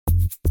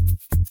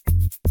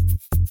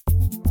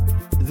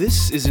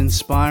This is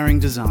Inspiring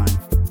Design,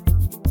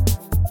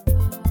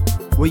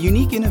 where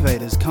unique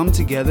innovators come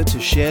together to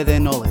share their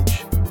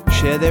knowledge,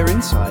 share their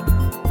insight,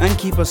 and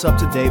keep us up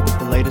to date with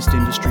the latest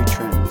industry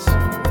trends.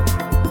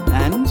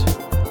 And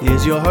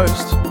here's your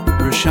host,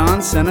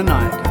 Roshan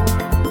Senanayake.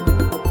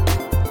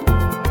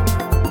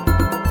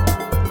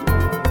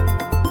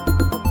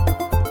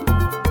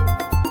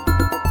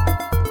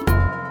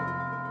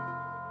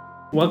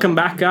 Welcome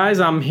back, guys.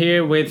 I'm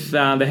here with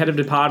the head of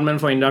department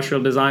for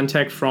industrial design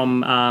tech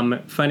from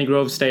Ferny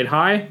Grove State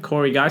High,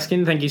 Corey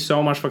Geiskin. Thank you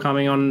so much for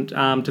coming on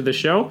to the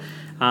show,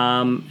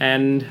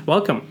 and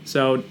welcome.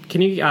 So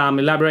can you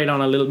elaborate on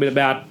a little bit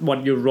about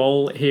what your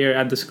role here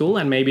at the school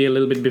and maybe a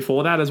little bit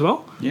before that as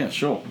well? Yeah,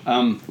 sure.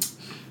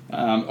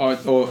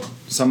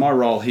 So my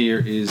role here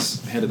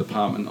is head of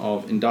department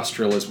of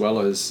industrial as well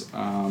as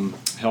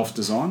health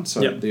design.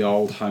 So the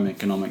old home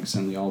economics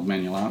and the old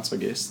manual arts, I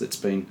guess, that's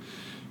been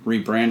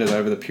rebranded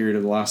over the period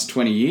of the last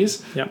 20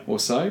 years or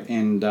so.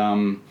 And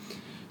I'm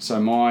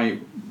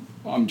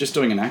just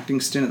doing an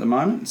acting stint at the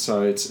moment.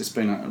 So it's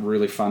been a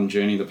really fun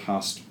journey the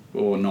past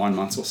 9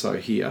 months or so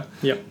here.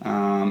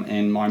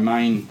 And my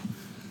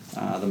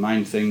the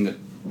main thing that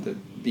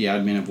the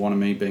admin have wanted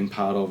me being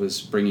part of is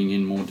bringing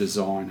in more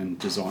design and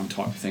design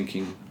type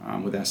thinking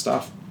with our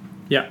staff.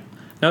 Yeah.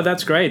 No,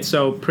 that's great.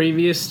 So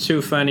previous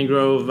to Ferny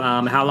Grove,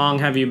 how long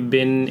have you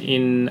been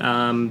in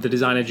the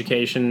design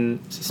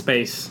education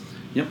space?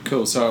 Yep,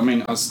 cool. So,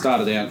 I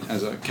started out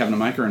as a cabinet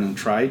maker and in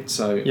trade,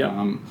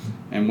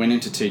 and went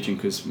into teaching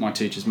because my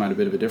teachers made a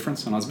bit of a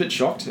difference. And I was a bit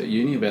shocked at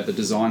uni about the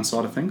design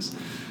side of things.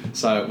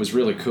 So it was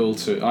really cool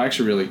I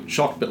actually really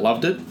shocked but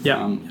loved it.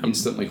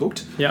 Instantly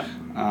hooked.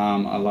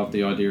 I love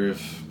the idea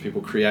of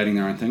people creating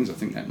their own things. I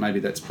think that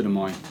maybe that's a bit of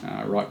my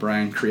right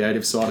brain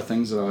creative side of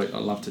things that I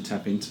love to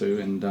tap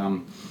into.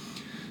 And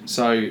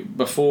so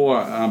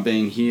before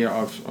being here,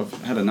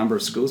 I've had a number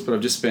of schools, but I've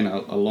just spent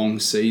a long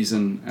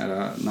season at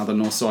another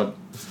Northside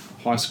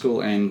high school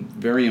and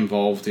very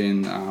involved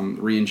in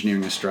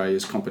Re-Engineering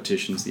Australia's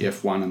competitions, the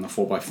F1 and the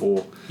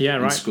 4x4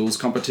 in schools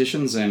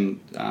competitions,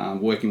 and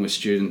working with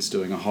students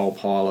doing a whole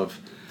pile of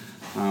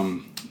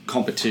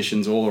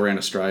competitions all around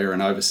Australia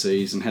and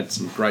overseas, and had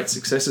some great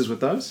successes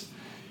with those.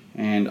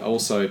 And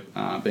also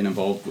been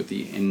involved with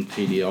the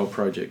NPDL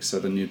project, so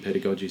the New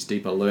Pedagogies,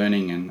 Deeper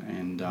Learning,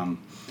 and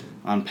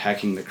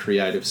unpacking the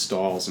creative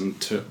styles and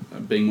to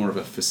being more of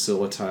a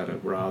facilitator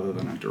rather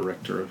than a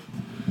director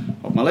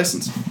of my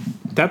lessons.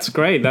 That's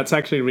great. That's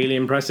actually really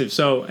impressive.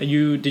 So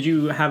did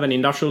you have an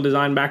industrial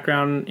design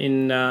background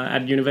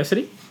at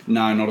university?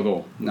 No, not at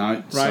all. No.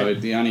 Right. So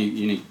the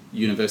only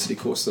university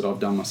course that I've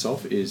done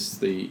myself is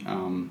the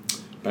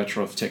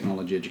Bachelor of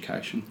Technology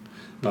Education.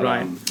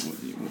 But,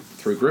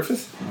 through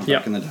Griffith,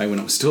 back in the day when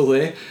it was still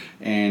there.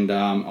 And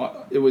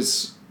it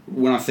was,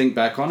 when I think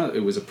back on it,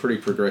 it was a pretty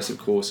progressive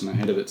course and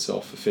ahead of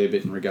itself a fair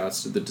bit in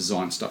regards to the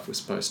design stuff we're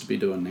supposed to be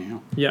doing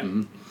now. Yeah.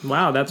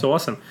 Wow, that's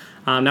awesome.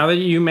 Now that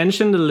you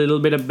mentioned a little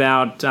bit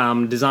about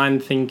design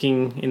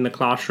thinking in the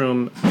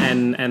classroom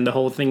and the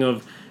whole thing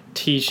of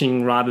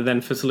teaching rather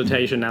than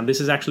facilitation. Now,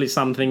 this is actually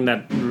something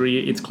that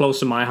it's close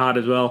to my heart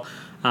as well,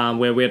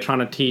 where we're trying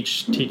to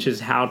teach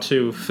teachers how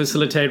to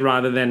facilitate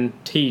rather than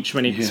teach,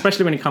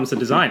 especially when it comes to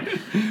design.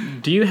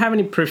 Do you have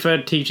any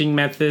preferred teaching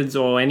methods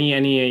or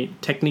any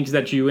techniques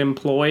that you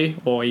employ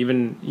or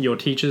even your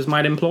teachers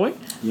might employ?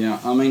 Yeah,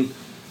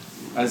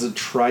 as a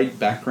trade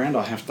background,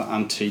 I have to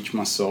unteach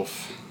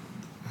myself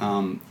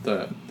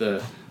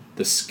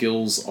the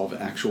skills of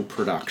actual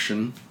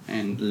production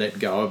and let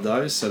go of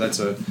those. So that's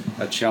a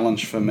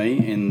challenge for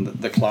me in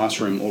the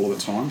classroom all of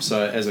the time.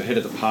 So as a head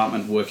of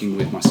department working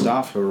with my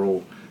staff who are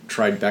all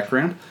trade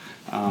background,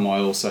 I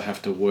also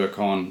have to work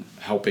on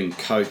helping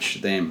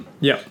coach them.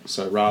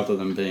 So rather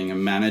than being a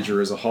manager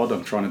as a HOD,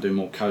 I'm trying to do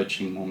more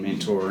coaching, more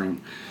mentoring,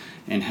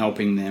 and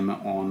helping them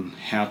on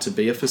how to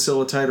be a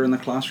facilitator in the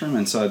classroom.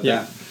 And so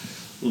that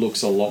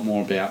looks a lot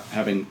more about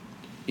having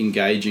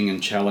engaging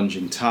and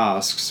challenging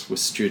tasks with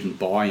student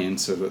buy-in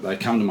so that they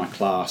come to my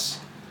class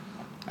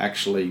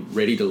actually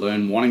ready to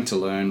learn, wanting to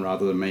learn,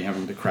 rather than me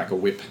having to crack a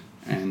whip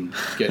and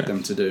get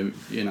them to do,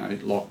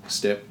 lock,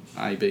 step,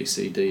 A, B,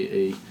 C, D,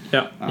 E.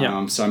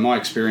 So my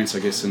experience, I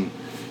guess, in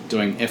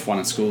doing F1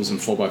 in schools and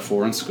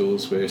 4x4 in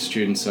schools where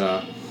students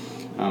are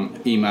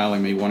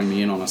emailing me, wanting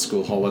me in on a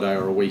school holiday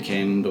or a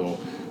weekend or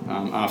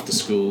after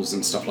schools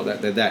and stuff like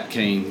that. They're that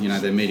keen,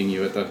 they're meeting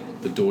you at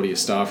the door to your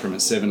staff room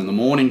at 7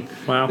 a.m.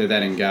 Wow. They're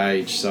that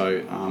engaged.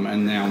 So,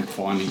 and now I'm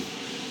finding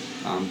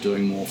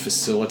doing more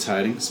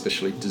facilitating,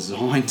 especially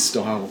design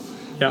style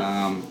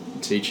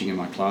teaching in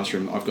my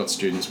classroom. I've got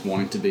students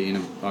wanting to be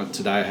in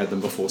today I had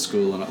them before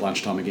school and at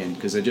lunchtime again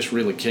because they're just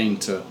really keen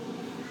to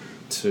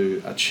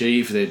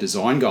achieve their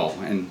design goal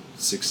and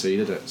succeed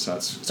at it. So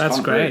it's kind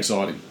of very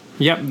exciting.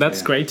 Yep,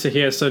 that's great to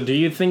hear. So do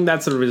you think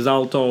that's a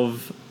result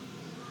of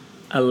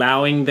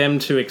allowing them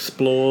to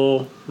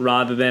explore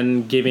rather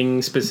than giving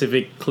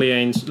specific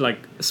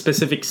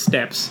specific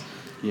steps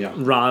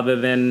rather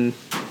than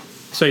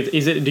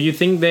do you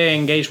think their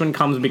engagement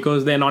comes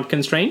because they're not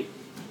constrained?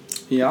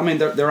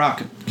 There are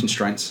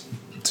constraints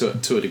to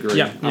a degree.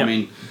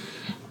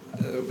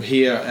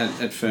 here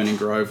at Ferning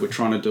Grove, we're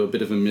trying to do a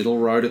bit of a middle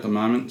road at the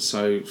moment.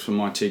 So for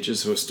my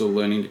teachers who are still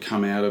learning to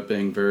come out of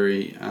being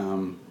very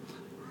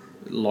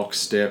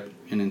lockstep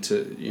and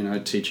into,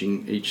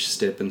 teaching each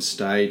step and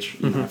stage.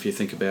 If you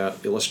think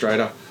about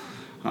Illustrator,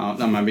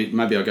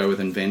 maybe I'll go with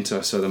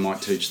Inventor, so they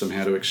might teach them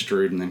how to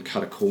extrude and then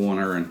cut a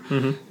corner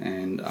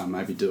and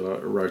maybe do a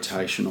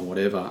rotation or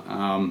whatever.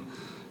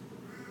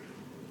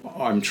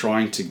 I'm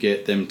trying to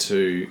get them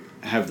to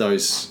have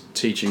those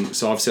teaching.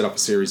 So I've set up a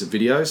series of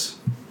videos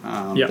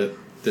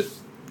that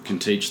can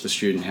teach the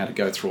student how to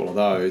go through all of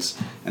those,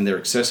 and they're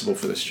accessible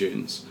for the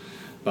students.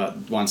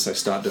 But once they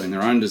start doing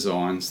their own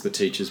designs, the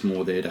teacher's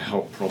more there to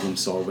help problem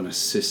solve and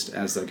assist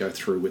as they go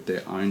through with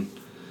their own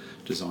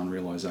design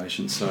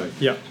realisation. So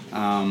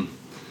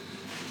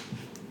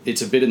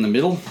it's a bit in the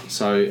middle.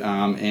 So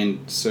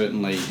and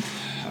certainly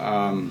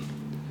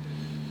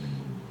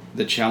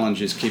the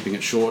challenge is keeping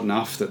it short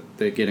enough that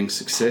they're getting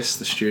success,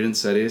 the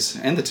students that is,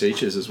 and the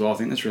teachers as well. I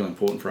think that's really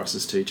important for us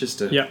as teachers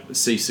to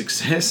see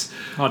success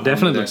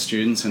definitely. With our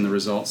students and the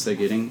results they're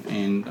getting,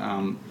 and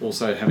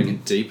also having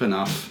it deep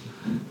enough.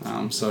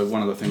 So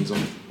one of the things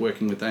I'm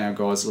working with our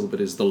guys a little bit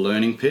is the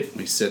learning pit.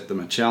 We set them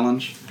a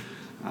challenge,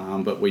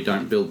 but we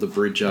don't build the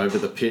bridge over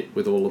the pit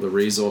with all of the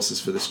resources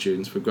for the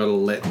students. We've got to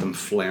let them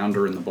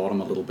flounder in the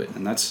bottom a little bit,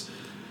 and that's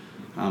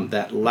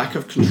that lack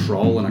of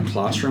control in a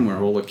classroom where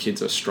all the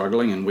kids are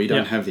struggling and we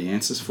don't have the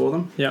answers for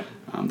them.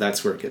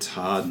 That's where it gets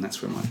hard, and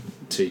that's where my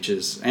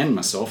teachers and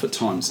myself at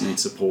times need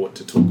support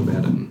to talk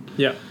about it and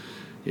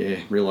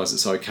realise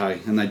it's okay.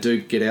 And they do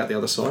get out the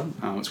other side.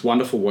 It's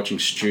wonderful watching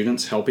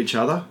students help each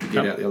other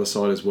get out the other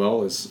side as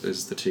well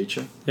as the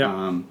teacher.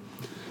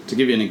 To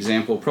give you an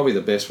example, probably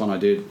the best one I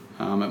did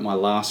at my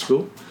last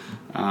school.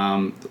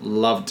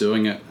 Loved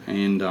doing it,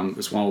 and it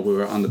was while we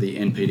were under the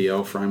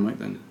NPDL framework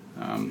then.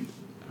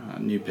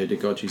 New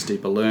Pedagogies,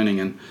 Deeper Learning,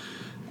 and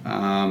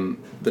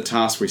the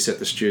task we set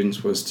the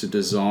students was to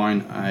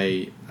design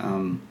a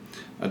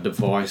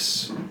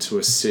device to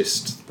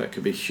assist that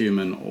could be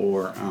human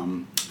or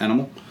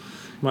animal.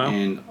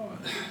 And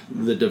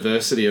the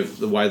diversity of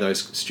the way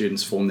those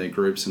students formed their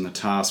groups and the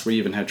tasks, we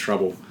even had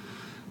trouble,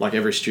 like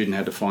every student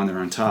had to find their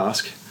own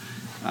task,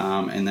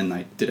 and then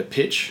they did a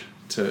pitch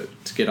to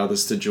get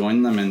others to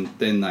join them, and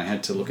then they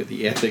had to look at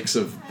the ethics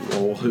of,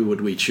 well, who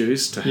would we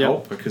choose to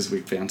help, because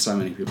we found so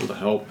many people to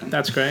help. And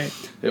that's great.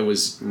 It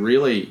was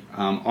really,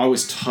 I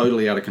was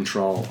totally out of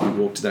control. I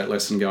walked to that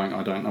lesson going,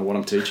 I don't know what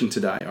I'm teaching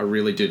today. I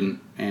really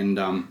didn't.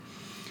 And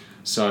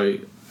so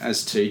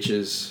as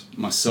teachers,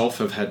 myself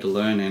have had to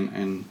learn,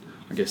 and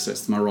I guess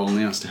that's my role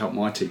now, is to help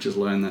my teachers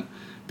learn that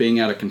being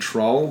out of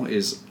control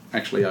is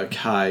actually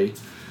okay,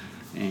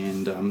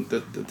 and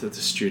the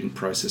student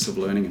process of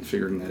learning and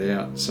figuring that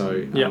out.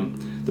 So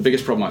the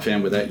biggest problem I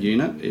found with that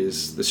unit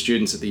is the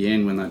students at the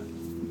end, when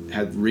they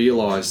had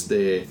realised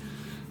their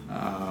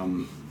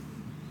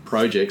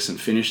projects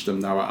and finished them,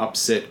 they were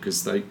upset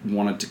because they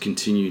wanted to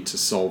continue to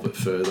solve it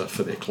further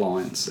for their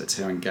clients. That's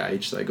how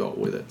engaged they got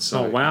with it.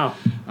 So,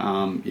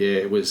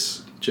 it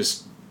was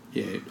just,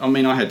 I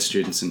mean, I had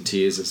students in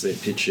tears as they're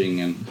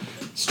pitching, and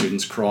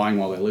students crying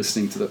while they're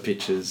listening to the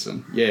pitches,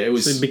 and it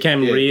was. So it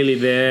became really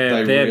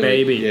their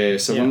baby. Yeah.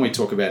 So when we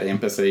talk about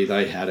empathy,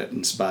 they had it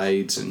in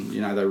spades, and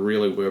they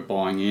really were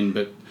buying in.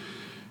 But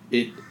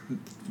it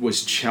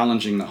was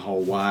challenging the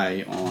whole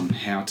way on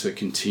how to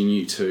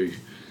continue to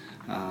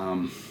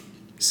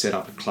set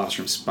up a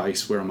classroom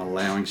space where I'm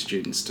allowing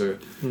students to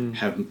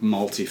have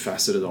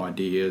multifaceted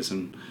ideas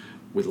and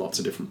with lots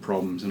of different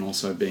problems, and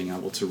also being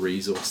able to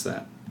resource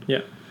that.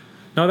 Yeah.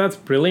 No, that's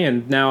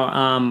brilliant.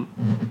 Now,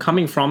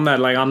 coming from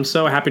that, I'm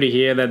so happy to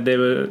hear that there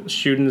were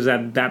students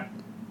that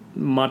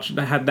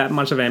had that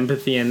much of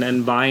empathy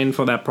and buy-in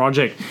for that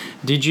project.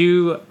 Did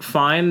you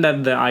find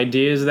that the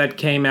ideas that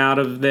came out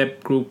of their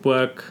group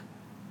work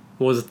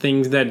was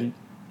things that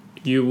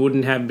you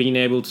wouldn't have been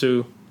able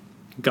to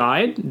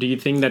guide? Do you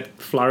think that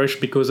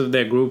flourished because of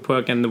their group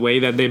work and the way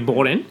that they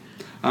bought in?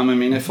 I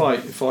mean, if I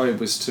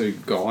was to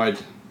guide,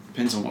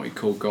 depends on what we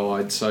call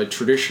guide. So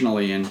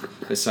traditionally in,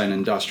 let's say, an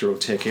industrial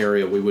tech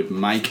area, we would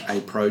make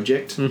a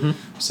project.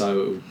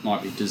 So it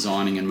might be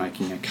designing and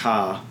making a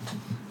car,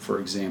 for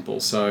example.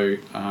 So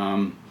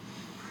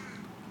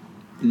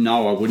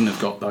no, I wouldn't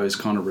have got those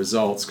kind of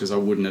results, because I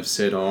wouldn't have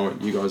said, oh,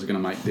 you guys are going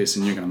to make this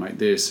and you're going to make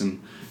this.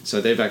 And so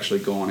they've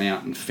actually gone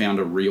out and found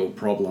a real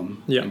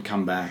problem and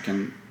come back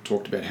and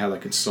talked about how they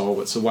could solve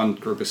it. So one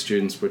group of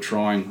students were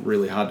trying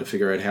really hard to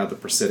figure out how the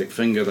prosthetic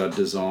finger they'd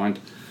designed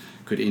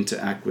could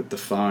interact with the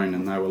phone,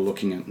 and they were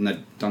looking at, and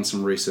they'd done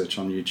some research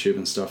on YouTube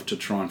and stuff to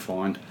try and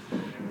find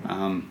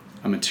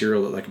a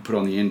material that they could put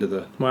on the end of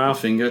the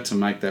finger to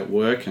make that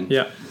work. And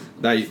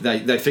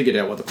they figured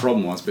out what the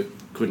problem was, but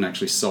couldn't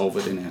actually solve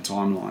it in our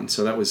timeline.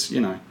 So that was,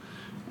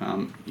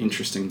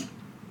 interesting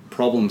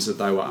problems that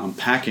they were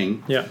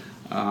unpacking.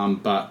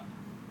 But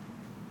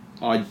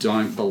I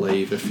don't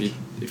believe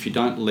if you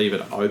don't leave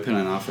it open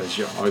enough as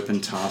your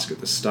open task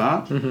at the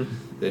start,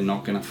 they're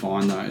not going to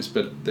find those.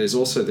 But there's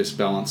also this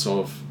balance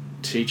of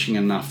teaching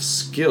enough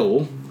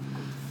skill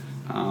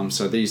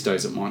So these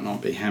days it might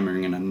not be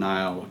hammering in a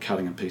nail or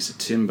cutting a piece of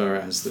timber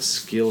as the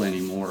skill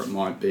anymore. It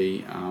might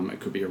be, it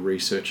could be a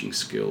researching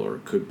skill, or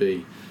it could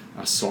be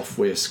a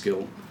software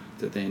skill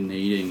that they're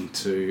needing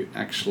to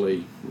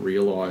actually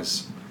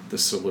realise the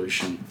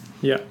solution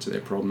to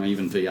their problem.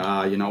 Even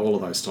VR, all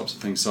of those types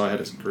of things. So I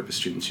had a group of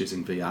students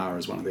using VR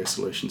as one of their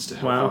solutions to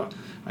help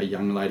a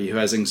young lady who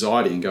has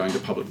anxiety in going to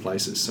public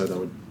places. So they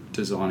were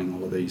designing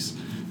all of these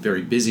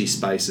very busy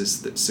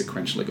spaces that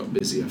sequentially got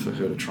busier for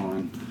her to try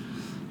and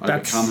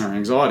overcome her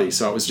anxiety.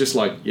 So it was just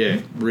like,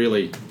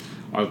 really,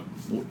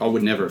 I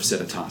would never have set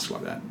a task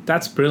like that.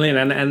 That's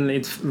brilliant, and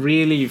it's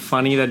really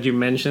funny that you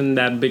mentioned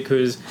that,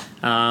 because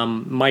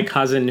my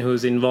cousin,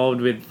 who's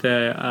involved with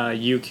the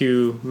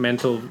UQ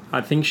mental,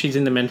 I think she's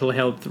in the mental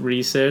health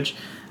research,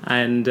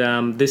 and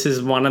this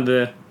is one of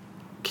the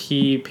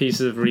key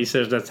pieces of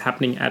research that's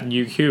happening at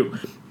UQ,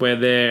 where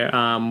they're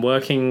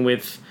working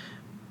with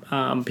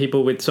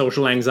people with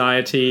social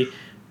anxiety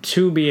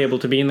to be able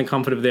to be in the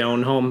comfort of their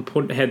own home,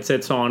 put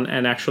headsets on,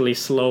 and actually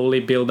slowly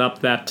build up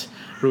that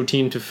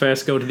routine to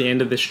first go to the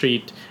end of the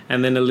street,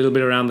 and then a little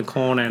bit around the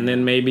corner, and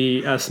then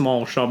maybe a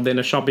small shop, then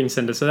a shopping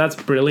center. So that's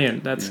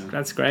brilliant.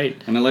 That's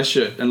great. And unless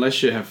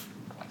you have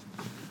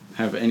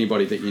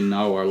anybody that you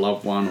know, or a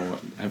loved one, or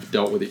have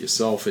dealt with it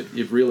yourself,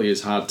 it really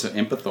is hard to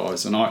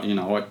empathise. And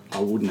I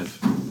wouldn't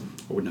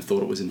have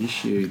thought it was an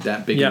issue,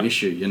 that big an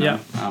issue,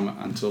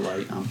 until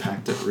they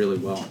unpacked it really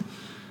well.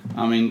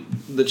 I mean,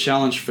 the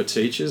challenge for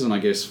teachers, and I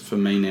guess for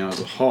me now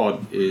as a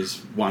HOD, is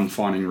one,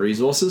 finding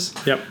resources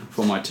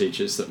for my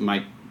teachers that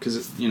make,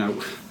 because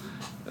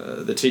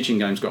the teaching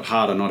game's got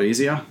harder, not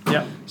easier.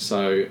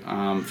 So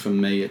for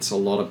me, it's a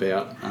lot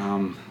about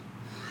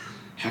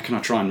how can I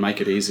try and make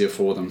it easier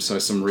for them. So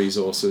some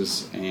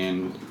resources,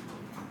 and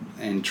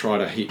try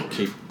to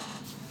keep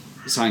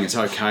saying it's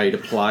okay to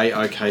play,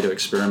 okay to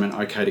experiment,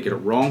 okay to get it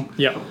wrong.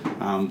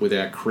 With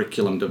our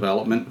curriculum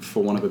development,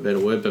 for want of a better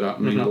word. But I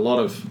mean,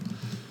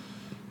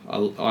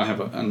 I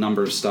have a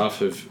number of staff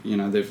who've,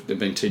 they've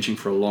been teaching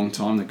for a long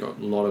time. They've got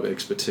a lot of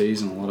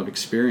expertise and a lot of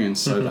experience.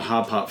 So the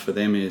hard part for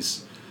them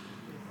is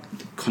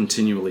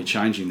continually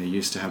changing. They're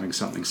used to having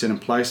something set in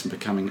place and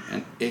becoming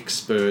an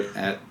expert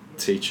at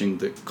teaching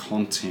the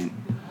content.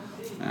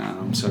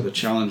 So the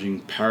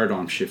challenging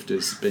paradigm shift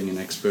is being an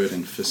expert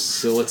in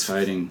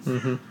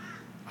facilitating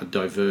a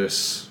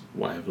diverse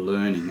way of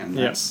learning, and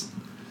it's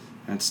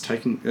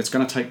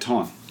going to take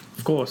time.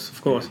 Of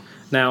course.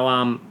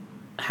 Now,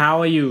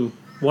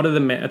 what are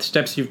the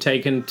steps you've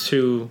taken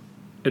to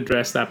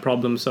address that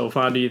problem so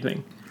far, do you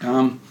think?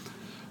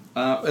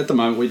 At the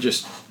moment, we're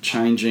just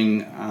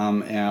changing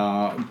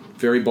our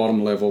very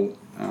bottom level.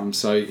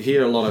 So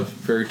here, a lot of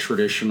very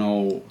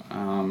traditional,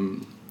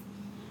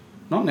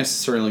 not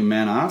necessarily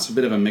man arts, a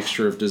bit of a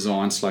mixture of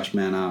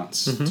design/man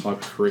arts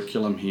type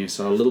curriculum here.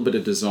 So a little bit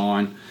of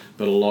design,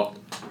 but a lot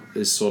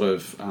is sort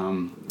of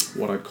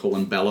what I call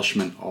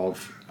embellishment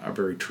of a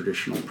very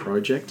traditional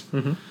project.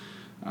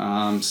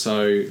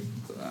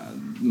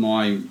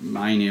 My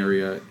main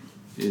area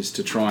is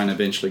to try and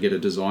eventually get a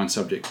design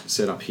subject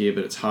set up here,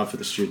 but it's hard for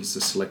the students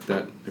to select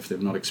that if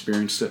they've not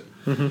experienced it.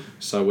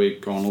 So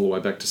we've gone all the way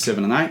back to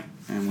 7 and 8,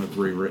 and we've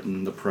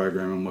rewritten the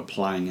program, and we're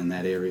playing in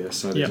that area.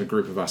 So there's a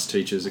group of us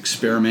teachers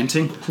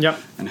experimenting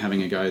and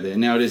having a go there.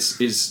 Now it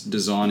is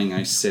designing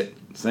a set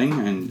thing,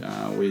 and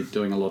we're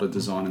doing a lot of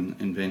design in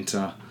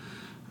Inventor,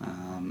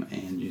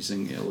 and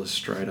using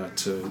Illustrator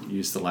to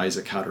use the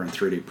laser cutter and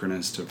 3D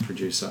printers to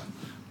produce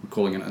we're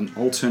calling it an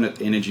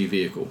alternate energy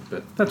vehicle.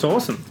 But that's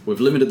awesome. We've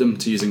limited them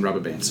to using rubber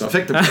bands. So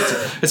effectively,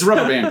 it's a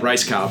rubber band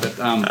race car. But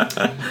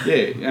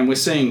and we're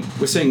seeing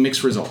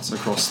mixed results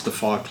across the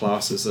 5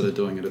 classes that are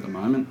doing it at the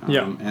moment.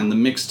 And the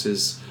mixed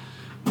has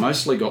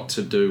mostly got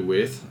to do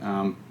with,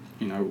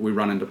 we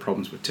run into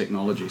problems with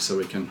technology, so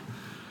we can.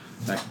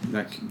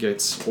 That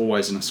gets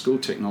always in a school.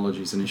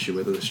 Technology is an issue,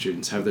 whether the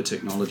students have the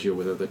technology or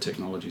whether the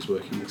technology is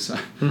working. So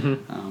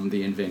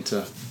the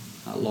Inventor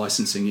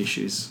licensing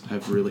issues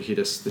have really hit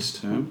us this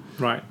term.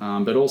 Right.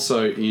 But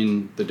also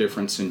in the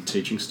difference in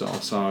teaching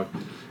style. So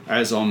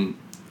as I'm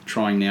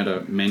trying now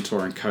to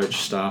mentor and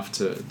coach staff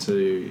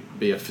to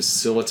be a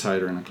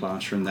facilitator in a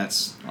classroom,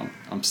 that's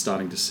I'm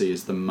starting to see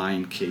as the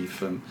main key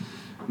for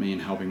me in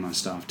helping my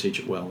staff teach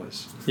it well.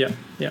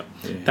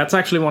 That's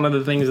actually one of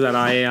the things that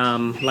I,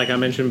 like I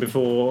mentioned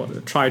before,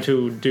 try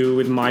to do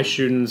with my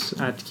students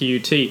at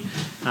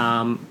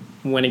QUT.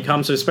 When it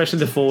comes to especially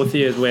the 4th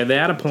years, where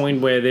they're at a point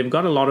where they've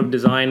got a lot of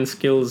design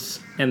skills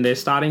and they're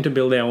starting to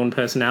build their own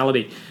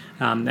personality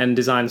and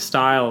design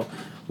style.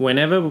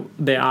 Whenever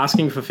they're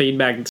asking for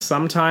feedback,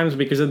 sometimes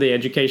because of the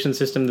education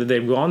system that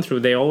they've gone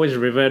through, they always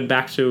revert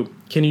back to,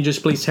 can you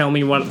just please tell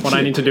me what I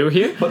need to do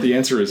here? What the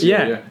answer is.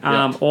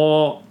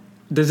 Or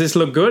does this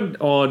look good,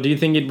 or do you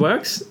think it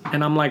works?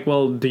 And I'm like,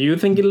 well, do you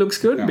think it looks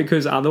good?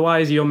 Because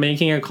otherwise you're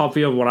making a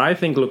copy of what I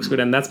think looks good,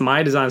 and that's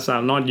my design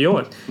style, not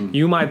yours.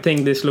 You might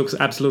think this looks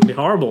absolutely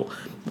horrible.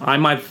 I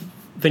might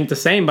think the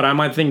same, but I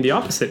might think the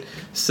opposite.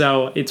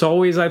 So it's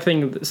always, I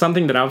think,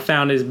 something that I've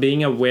found is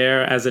being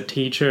aware as a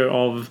teacher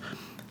of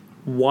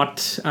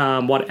what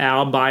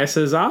our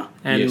biases are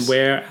and Yes.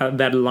 where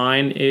that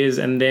line is,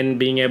 and then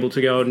being able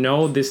to go,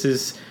 no, this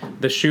is,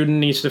 the student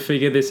needs to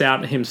figure this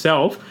out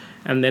himself,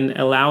 and then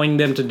allowing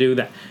them to do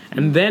that,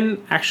 and then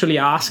actually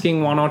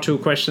asking one or two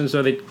questions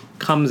so that it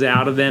comes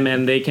out of them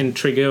and they can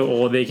trigger,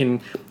 or they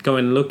can go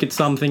and look at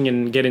something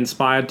and get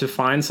inspired to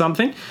find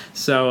something.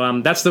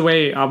 So that's the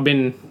way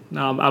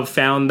I've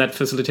found that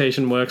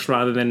facilitation works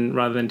rather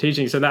than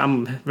teaching. So that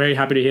I'm very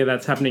happy to hear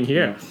that's happening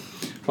here. Yeah.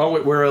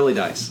 Well, we're early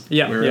days.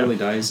 Yeah, we're yeah. early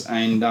days,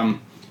 and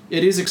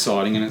it is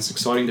exciting, and it's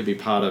exciting to be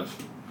part of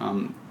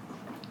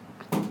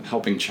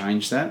helping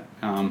change that.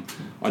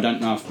 I don't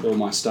know if all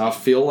my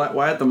staff feel that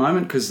way at the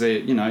moment, because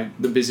they're,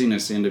 the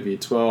busyness, the end of year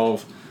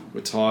 12,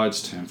 we're tired,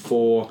 it's term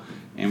 4,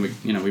 and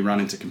we run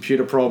into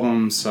computer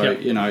problems. So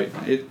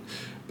Yep.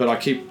 but I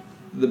keep,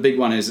 the big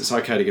one is it's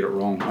okay to get it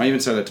wrong. I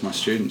even say that to my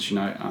students.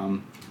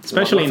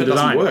 Especially what in if it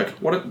design.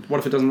 doesn't work? What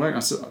if it doesn't work? I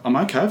said, I'm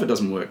okay if it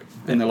doesn't work.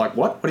 And they're like,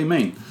 what? What do you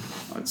mean?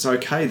 It's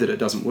okay that it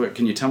doesn't work.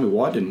 Can you tell me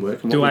why it didn't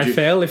work? And Do I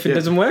fail if it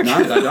doesn't work?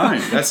 No, they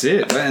don't. That's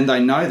it. And they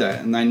know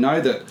that. And they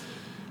know that.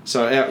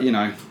 So,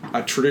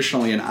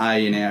 traditionally an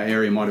A in our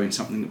area might have been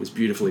something that was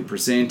beautifully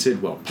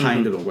presented, well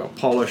painted, or well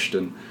polished.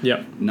 And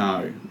Yep.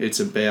 no, it's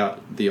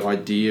about the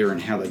idea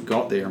and how they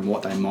got there and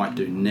what they might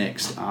do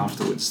next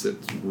afterwards.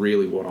 That's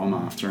really what I'm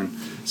after. And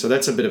so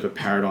that's a bit of a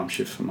paradigm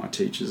shift for my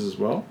teachers as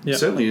well. Yep. It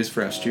certainly is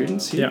for our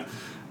students here.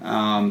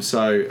 Yeah.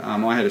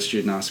 I had a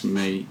student ask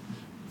me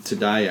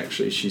today,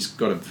 actually, she's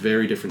got a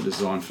very different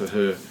design for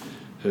her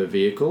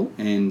vehicle,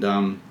 and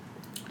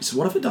he said,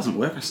 what if it doesn't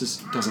work? I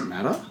says, it doesn't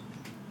matter.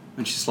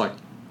 And she's like,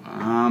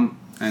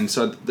 and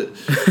so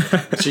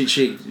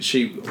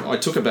I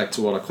took her back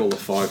to what I call the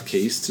 5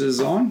 keys to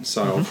design.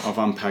 So I've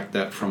unpacked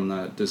that from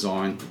the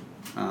design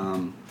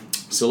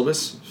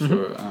syllabus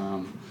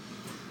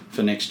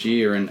for next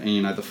year, and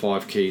the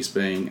 5 keys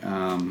being,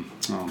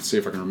 I'll see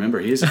if I can remember.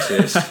 Here's a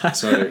test.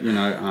 So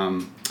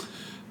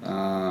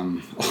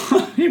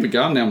here we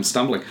go. Now I'm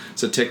stumbling.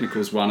 So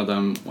technical is one of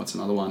them. What's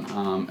another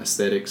one?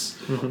 Aesthetics.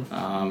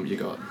 You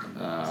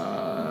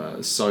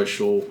got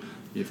social.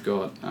 You've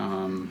got.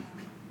 I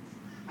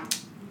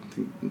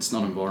think it's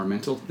not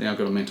environmental. Now I've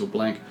got a mental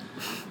blank.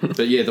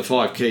 But yeah, the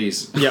 5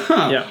 keys.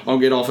 Yeah. I'll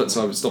get off it,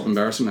 so I stop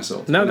embarrassing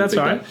myself. No, that's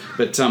all right.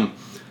 But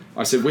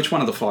I said, which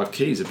one of the 5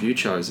 keys have you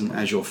chosen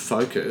as your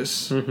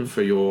focus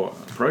for your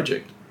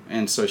project?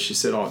 And so she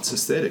said, it's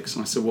aesthetics.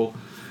 And I said, well,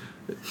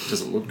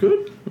 does it look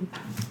good?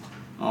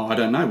 Oh, I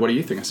don't know. What do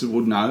you think? I said,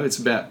 well, no, it's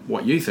about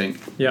what you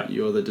think. Yeah.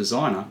 You're the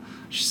designer.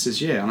 She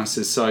says, yeah. And I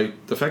said, so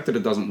the fact that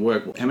it doesn't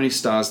work, how many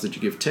stars did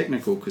you give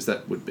technical? Because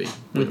that would be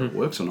whether it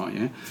works or not,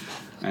 yeah.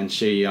 And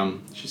she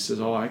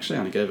says, oh, I actually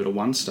only gave it a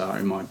 1 star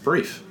in my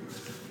brief.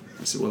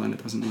 I said, well, then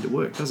it doesn't need to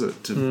work, does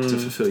it, to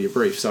fulfill your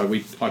brief? So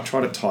I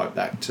try to tie it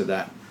back to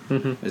that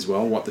as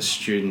well, what the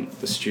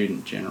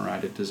student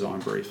generated design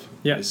brief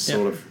is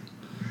sort of,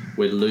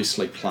 we're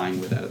loosely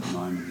playing with that at the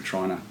moment and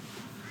trying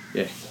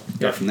to,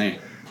 go from there.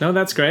 No,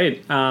 that's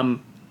great.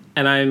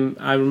 And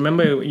I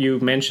remember you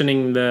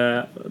mentioning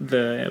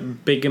the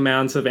big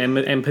amounts of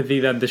empathy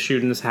that the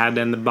students had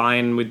and the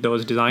buy-in with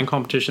those design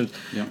competitions.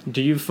 Yeah.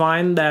 Do you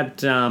find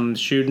that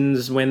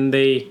students, when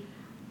they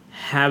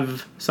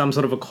have some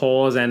sort of a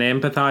cause and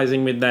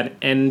empathizing with that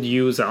end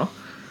user,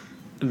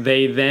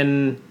 they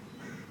then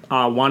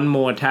are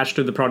more attached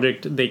to the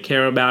project, they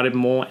care about it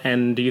more,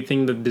 and do you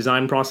think the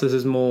design process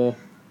is more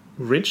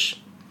rich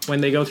when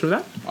they go through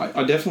that?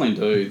 I definitely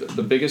do.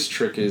 The biggest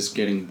trick is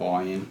getting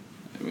buy-in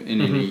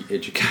in any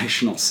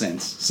educational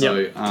sense.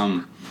 So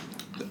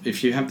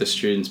if you have the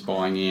students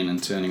buying in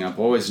and turning up,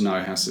 I always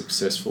know how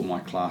successful my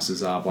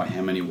classes are by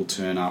how many will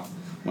turn up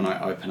when I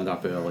open it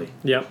up early.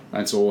 Yep.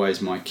 That's always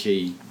my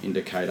key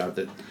indicator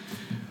that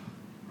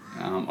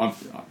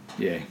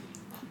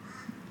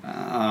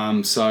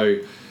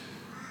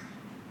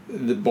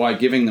by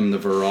giving them the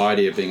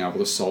variety of being able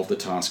to solve the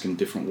task in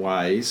different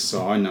ways,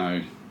 so I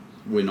know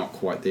we're not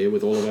quite there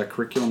with all of our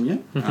curriculum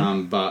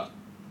yet, but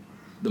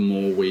the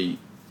more we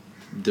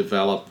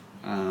develop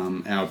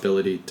our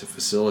ability to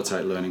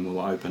facilitate learning, will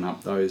open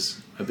up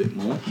those a bit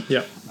more.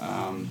 Yep.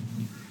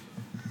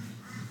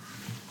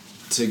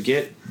 To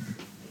get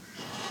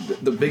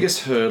the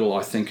biggest hurdle,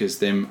 I think, is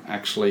them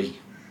actually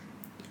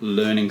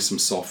learning some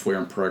software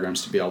and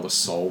programs to be able to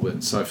solve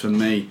it. So for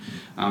me,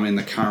 in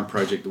the current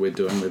project that we're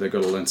doing, where they've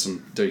got to learn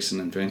some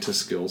decent inventor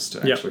skills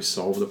to actually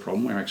solve the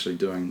problem, we're actually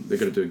they've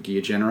got to do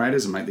gear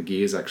generators and make the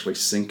gears actually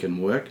sync and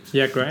work.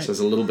 Yeah, great. So there's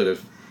a little bit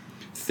of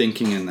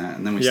thinking in that,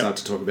 and then we start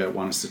to talk about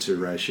 1:2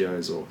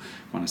 ratios or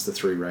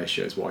 1:3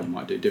 ratios, why you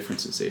might do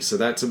differences there. So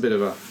that's a bit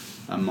of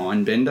a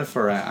mind bender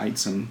for our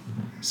 8s and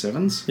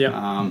 7s.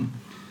 Yeah.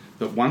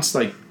 But once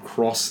they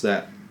cross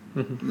that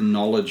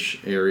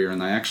knowledge area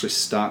and they actually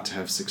start to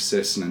have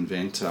success in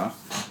Inventor,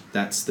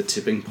 that's the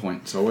tipping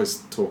point. So I always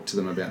talk to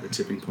them about the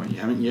tipping point. You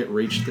haven't yet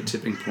reached the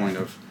tipping point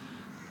of,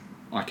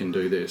 I can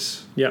do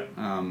this. Yeah.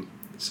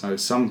 So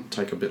some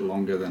take a bit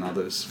longer than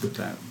others with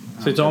that.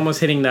 So it's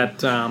almost hitting that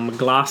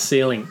glass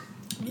ceiling.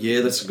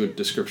 Yeah, that's a good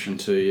description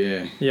too.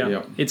 Yeah. Yeah,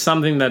 Yep. it's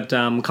something that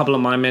a couple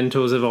of my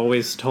mentors have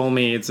always told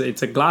me. It's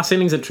a glass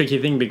ceiling's a tricky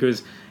thing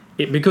because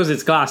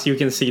it's glass, you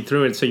can see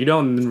through it, so you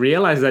don't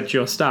realize that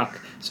you're stuck.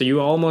 So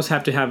you almost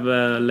have to have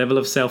a level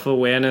of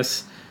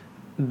self-awareness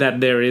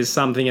that there is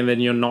something, and then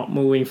you're not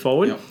moving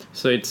forward. Yep.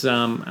 So it's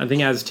I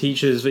think as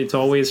teachers, it's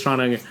always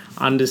trying to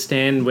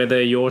understand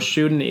whether your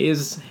student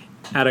is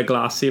at a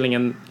glass ceiling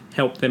and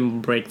help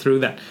them break through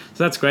that.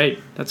 So that's great.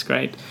 That's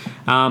great.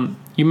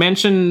 You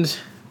mentioned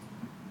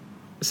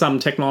some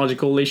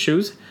technological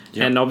issues.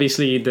 Yep. And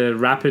obviously the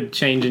rapid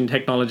change in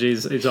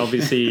technologies is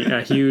obviously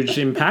a huge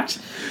impact,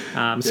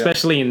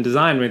 especially in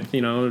design with,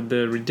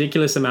 the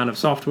ridiculous amount of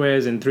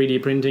softwares and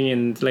 3D printing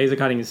and laser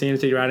cutting and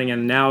CNC writing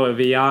and now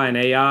VR and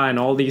AR and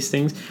all these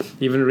things.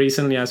 Even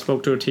recently I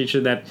spoke to a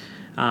teacher that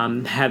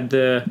had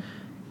the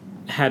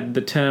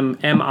term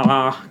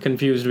MR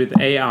confused with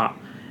AR.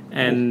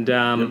 And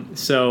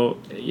so,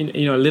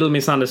 little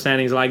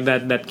misunderstandings like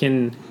that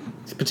can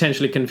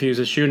potentially confuse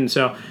a student.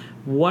 So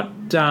what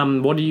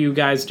do you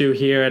guys do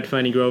here at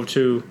Ferny Grove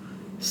to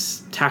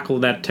tackle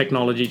that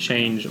technology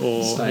change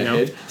or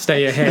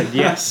stay ahead?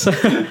 Yes.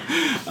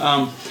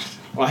 I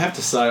have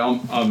to say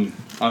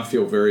I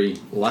feel very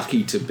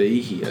lucky to be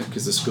here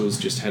because the school's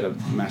just had a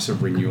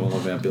massive renewal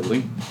of our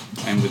building,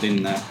 and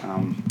within that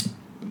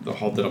the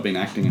whole that I've been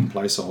acting in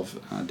place of,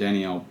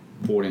 Danielle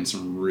poured in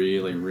some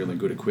really, really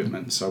good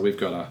equipment. So we've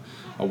got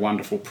a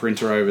wonderful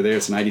printer over there.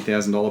 It's an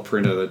 $80,000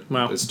 printer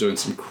that's doing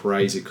some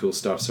crazy cool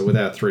stuff. So with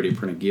our 3D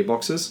printed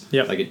gearboxes,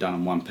 they get done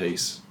in one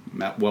piece.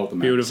 Weld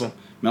them out.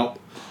 Melt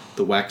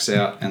the wax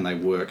out and they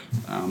work.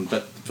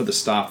 But for the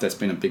staff, that's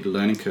been a big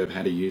learning curve,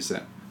 how to use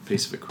that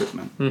piece of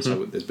equipment. Mm-hmm.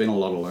 So there's been a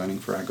lot of learning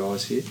for our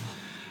guys here.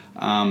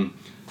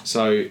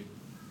 So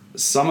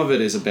some of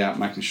it is about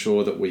making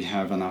sure that we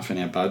have enough in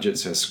our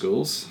budgets as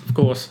schools, of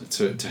course,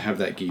 to have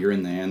that gear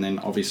in there, and then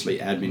obviously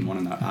admin want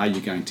to know, are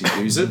you going to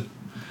use it?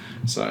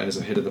 So as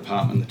a head of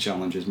department, the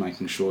challenge is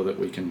making sure that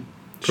we can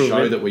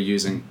show that we're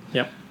using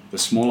the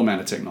small amount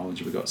of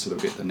technology we've got, so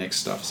that we get the next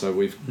stuff. So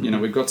we've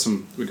got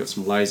some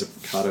laser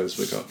cutters,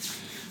 we've got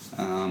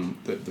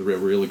the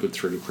really good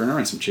 3D printer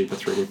and some cheaper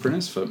 3D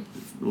printers for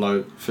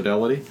low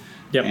fidelity,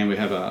 and we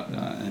have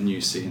a new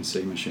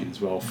CNC machine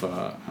as well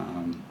for.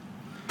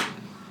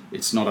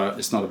 It's not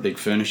a big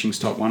furnishings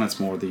type one. It's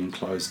more of the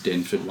enclosed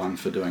Denford one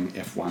for doing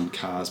F1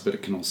 cars, but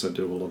it can also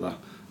do all of the.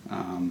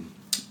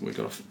 We've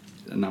got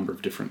a number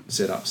of different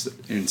setups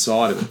that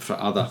inside of it for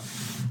other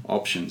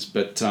options.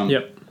 But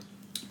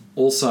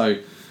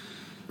also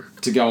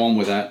to go on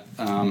with that,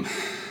 I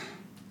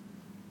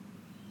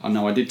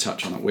know I did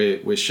touch on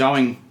it. We're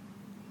showing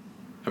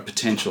a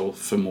potential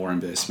for more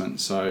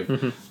investment. So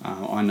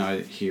I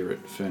know here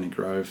at Ferny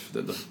Grove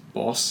that the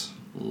boss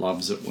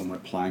loves it when we're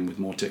playing with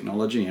more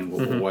technology, and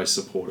we'll always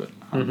support it.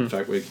 In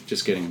fact, we're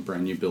just getting a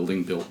brand new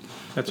building built.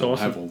 That's awesome. We'll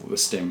awesome. have all the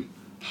STEM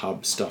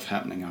hub stuff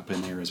happening up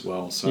in there as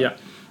well. So,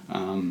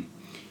 I mean,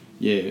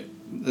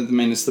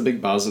 it's the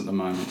big buzz at the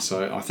moment.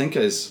 So I think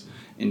as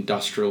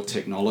industrial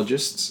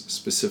technologists,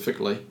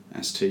 specifically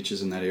as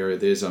teachers in that area,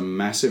 there's a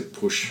massive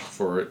push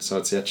for it. So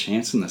it's our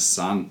chance in the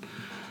sun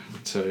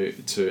to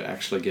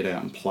actually get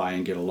out and play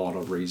and get a lot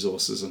of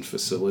resources and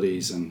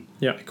facilities and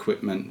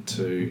equipment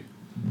to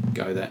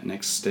go that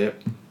next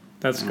step.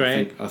 That's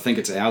great. I think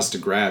it's ours to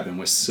grab, and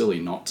we're silly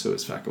not to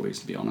as faculties,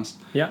 to be honest.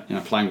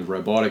 Playing with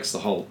robotics, the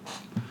whole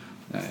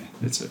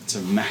it's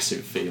a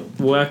massive field.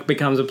 Work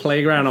becomes a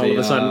playground all of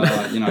a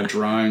sudden.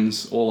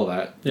 Drones, all of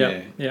that.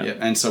 Yeah.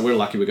 And so we're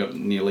lucky. We've got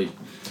nearly.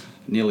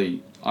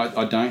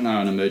 I don't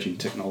know an emerging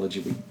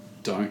technology we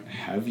don't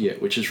have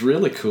yet, which is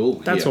really cool.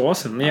 That's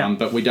awesome. Yeah.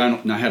 But we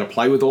don't know how to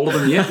play with all of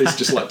them yet. There's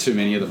just like too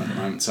many of them at the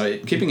moment. So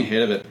keeping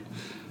ahead of it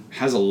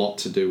has a lot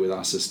to do with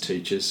us as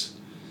teachers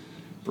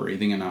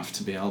breathing enough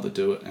to be able to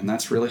do it, and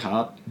that's really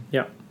hard.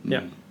 Yeah,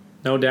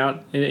 no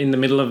doubt. In the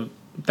middle of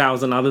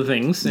 1,000 other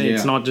things,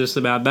 it's not just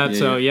about that.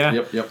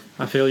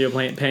 I feel your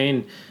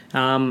pain.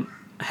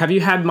 Have you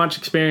had much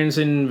experience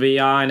in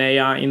VR and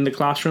AR in the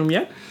classroom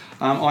yet?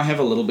 I have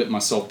a little bit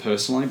myself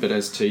personally, but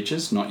as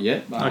teachers, not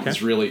yet.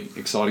 It's really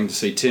exciting to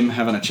see Tim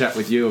having a chat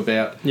with you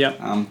about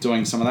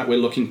doing some of that. We're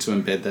looking to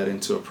embed that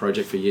into a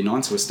project for Year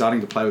 9, so we're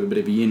starting to play with a bit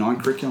of a Year 9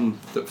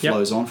 curriculum that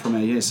flows on from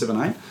our Year 7,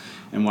 8.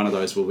 And one of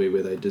those will be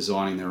where they're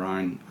designing their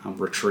own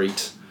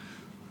retreat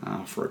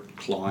for a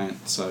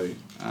client. So,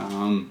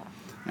 and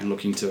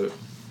looking to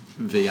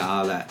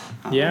VR that.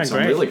 So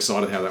I'm really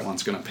excited how that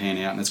one's going to pan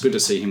out. And it's good to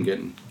see him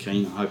getting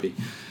keen. I hope he,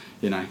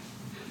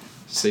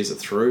 sees it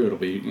through. It'll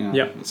be,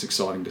 it's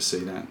exciting to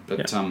see that.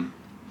 But,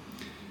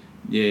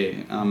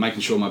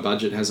 making sure my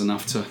budget has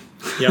enough to,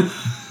 to be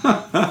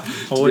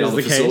able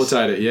to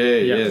facilitate it.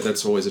 Yeah,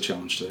 that's always a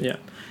challenge too. Yeah.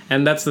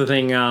 And that's the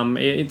thing.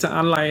 It's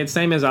unlike, it's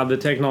same as other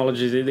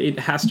technologies. It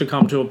has to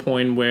come to a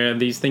point where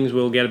these things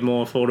will get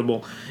more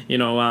affordable.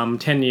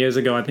 10 years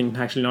ago, I think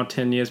actually not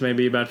 10 years,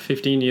 maybe about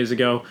 15 years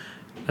ago,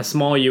 a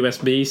small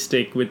USB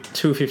stick with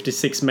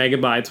 256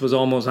 megabytes was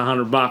almost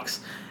 $100.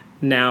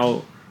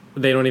 Now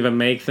they don't even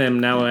make them.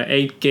 Now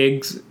 8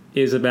 gigs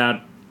is about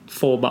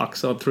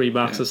 $4 or $3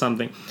 Yeah. or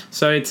something.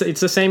 So it's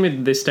the same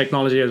with this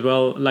technology as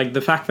well. Like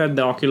the fact that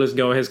the Oculus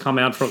Go has come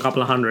out for a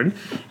couple of $100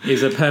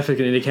 is a perfect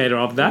indicator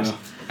of that. Yeah.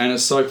 And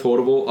it's so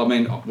portable. I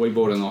mean, we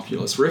bought an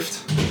Oculus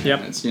Rift. Yep.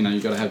 And it's,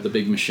 you got to have the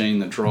big machine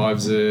that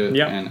drives it.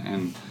 Yep.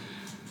 And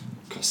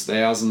costs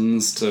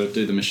thousands to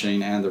do the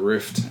machine and the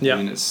Rift. Yep.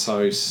 And it's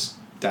so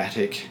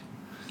static.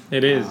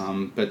 It is.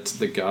 But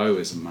the Go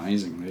is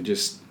amazing. They're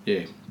just,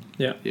 yeah,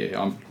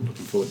 I'm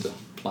looking forward to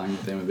playing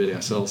with them a bit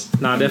ourselves.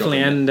 No,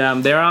 definitely. And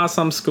there are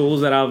some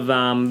schools that I've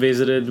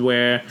visited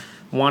where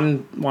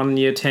one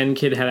year 10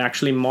 kid had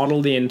actually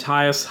modeled the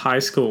entire high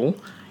school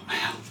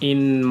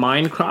in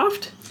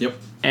Minecraft. Yep.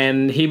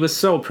 And he was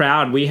so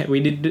proud. We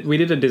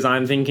did a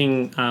design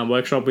thinking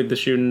workshop with the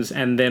students,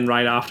 and then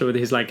right afterward,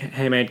 he's like,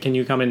 "Hey mate, can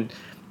you come and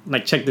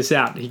like check this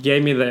out?" He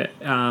gave me the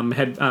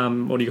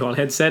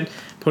headset,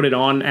 put it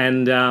on,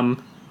 and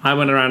I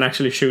went around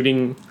actually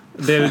shooting.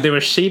 There were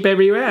sheep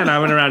everywhere, and I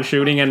went around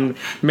shooting and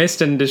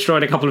missed and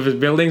destroyed a couple of his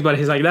buildings. But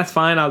he's like, "That's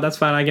fine.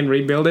 I can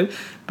rebuild it."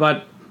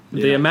 But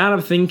the amount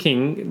of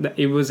thinking,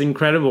 it was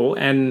incredible,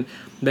 and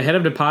the head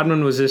of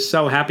department was just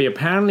so happy.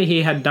 Apparently,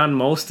 he had done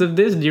most of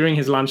this during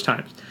his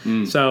lunchtimes.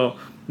 So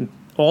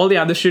all the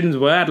other students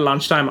were at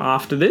lunchtime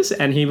after this,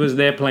 and he was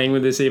there playing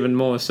with this even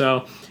more.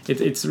 So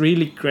it's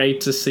really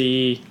great to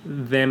see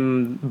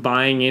them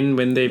buying in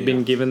when they've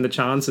been given the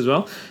chance as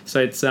well.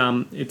 So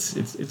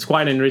it's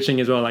quite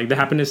enriching as well. Like the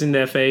happiness in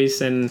their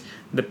face, and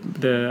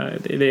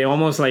they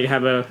almost like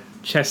have a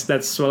chest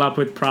that's swell up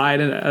with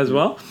pride as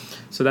well.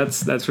 So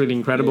that's really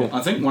incredible. Yeah,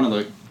 I think one of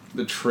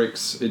the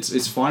tricks,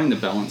 it's finding the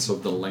balance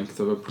of the length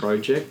of a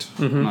project.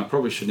 And I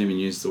probably shouldn't even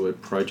use the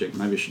word project.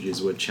 Maybe I should use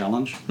the word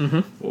challenge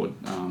or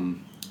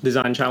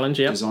Design challenge,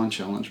 yeah. Design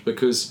challenge,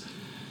 because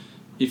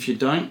if you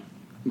don't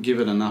give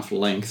it enough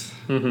length,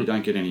 you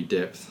don't get any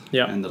depth.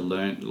 Yeah. And they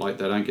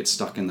don't get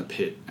stuck in the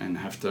pit and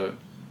have to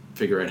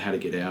figure out how to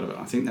get out of it.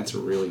 I think that's a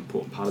really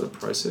important part of the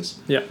process.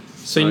 Yeah.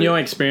 So in your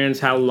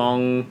experience, how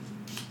long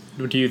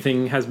do you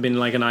think has been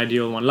like an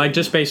ideal one? Like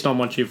just based on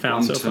what you've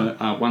found so far?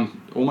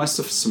 Almost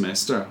a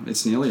semester.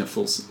 It's nearly a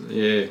full.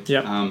 Yeah.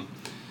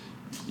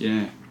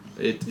 Yeah.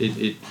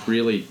 It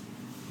really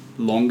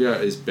longer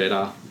is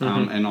better.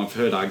 And I've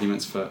heard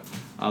arguments for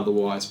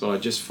otherwise, but I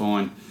just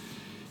find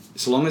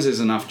so long as there's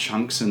enough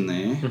chunks in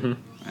there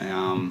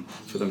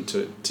for them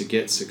to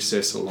get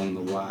success along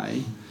the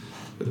way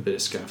with a bit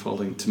of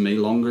scaffolding, to me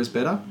longer is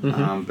better.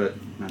 But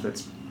no,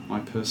 that's my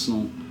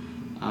personal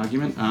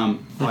argument.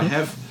 I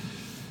have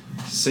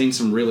seen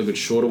some really good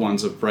shorter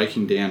ones of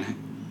breaking down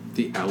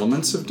the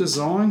elements of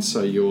design,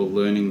 so you're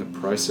learning the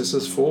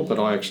processes but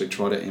I actually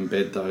try to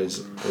embed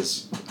those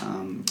as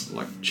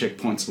like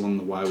checkpoints along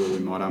the way where we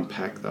might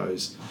unpack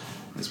those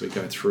as we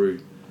go through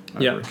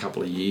over a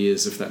couple of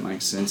years, if that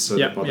makes sense, so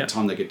that by the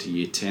time they get to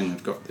year 10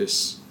 they've got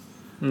this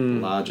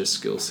larger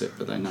skill set,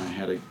 but they know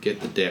how to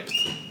get the depth.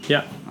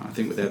 I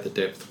think without the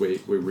depth we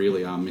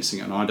really are missing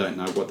it, and I don't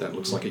know what that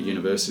looks like at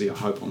university. I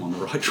hope I'm on the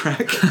right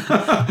track.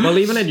 Well,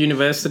 even at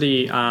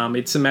university,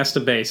 it's semester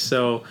based,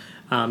 so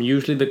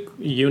usually the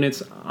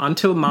units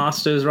until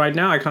masters right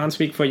now, I can't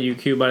speak for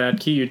UQ, but at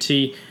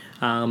QUT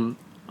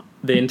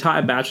the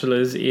entire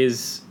bachelor's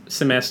is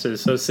semesters,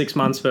 so 6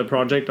 months per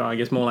project, or I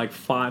guess more like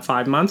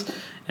five months,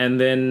 and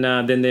then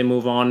they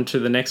move on to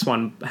the next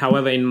one.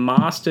 However, in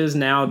masters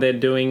now they're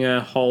doing a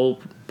whole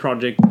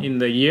project in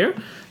the year,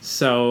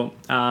 so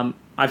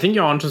I think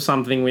you're onto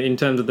something in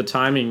terms of the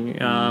timing.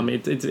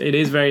 It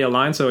is very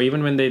aligned, so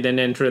even when they then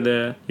enter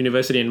the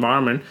university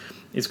environment,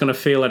 it's going to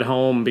feel at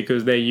home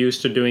because they're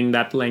used to doing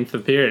that length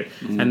of period,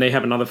 and they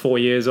have another 4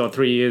 years or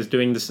 3 years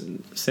doing this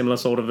similar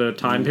sort of a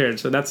time period.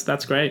 So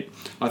that's great.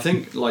 I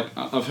think, like,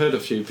 I've heard a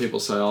few people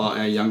say,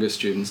 our younger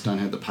students don't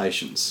have the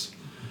patience.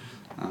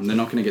 They're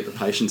not going to get the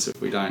patience if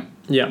we don't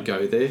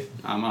go there.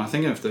 I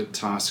think if the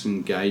task's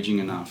engaging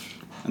enough,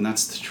 and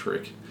that's the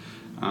trick,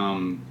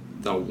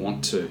 they'll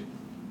want to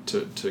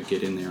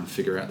get in there and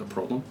figure out the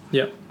problem.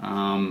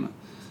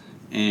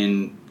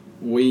 And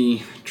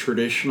we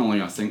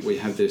traditionally, I think we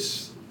have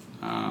this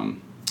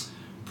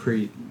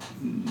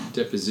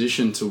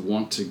predisposition to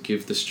want to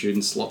give the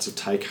students lots of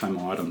take-home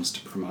items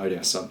to promote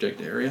our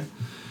subject area.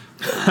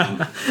 So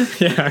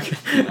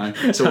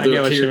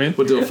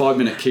we'll do a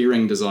 5-minute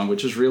keyring design,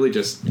 which is really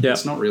just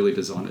it's not really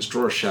design, it's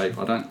draw a shape.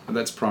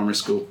 That's primary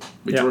school.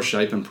 We draw a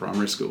shape in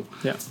primary school.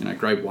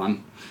 Grade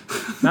 1.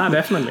 No,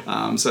 definitely.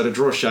 So to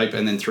draw a shape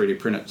and then 3D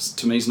print it,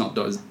 to me, it's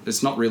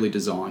not really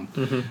design.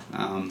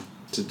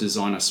 To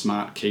design a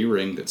smart key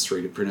ring that's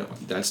 3D printed,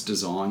 that's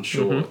design,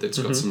 sure. That's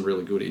got some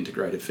really good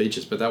integrated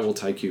features, but that will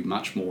take you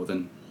much more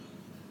than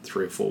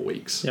 3 or 4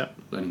 weeks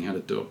learning how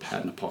to do a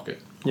pad and a pocket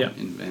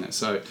in Venice.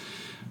 So,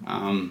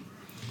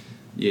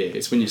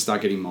 it's when you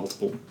start getting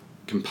multiple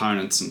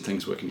components and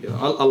things working together.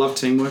 I love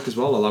teamwork as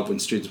well. I love when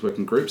students work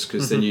in groups,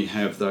 because then you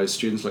have those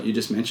students, like you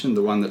just mentioned,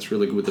 the one that's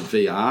really good with the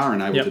VR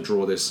and able to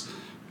draw this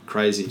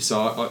crazy.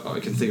 So I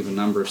can think of a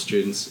number of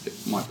students in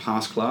my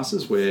past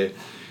classes where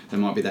there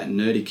might be that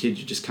nerdy kid,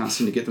 you just can't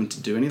seem to get them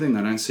to do anything.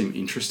 They don't seem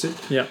interested.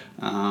 Yeah.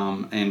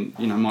 And,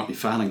 might be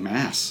failing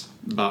maths.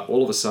 But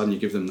all of a sudden you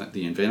give them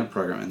the Inventor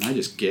program and they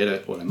just get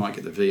it, or they might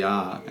get the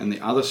VR. And the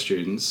other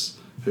students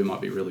who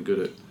might be really good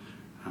at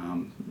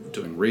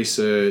doing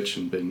research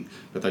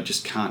but they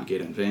just can't get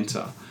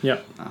Inventor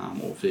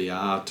or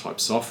VR type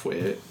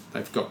software,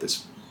 they've got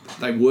this,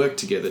 they work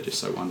together just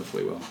so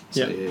wonderfully well.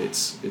 So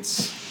it's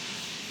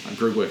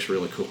group work's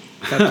really cool.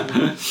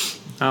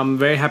 I'm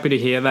very happy to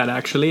hear that,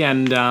 actually,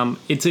 and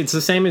it's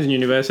the same as in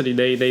university.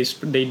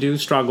 They do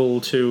struggle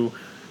to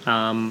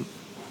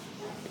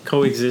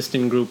coexist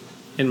in group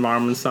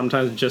environments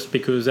sometimes, just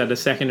because at a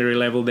secondary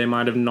level they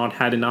might have not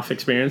had enough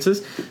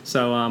experiences.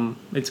 So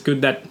it's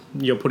good that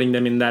you're putting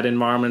them in that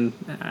environment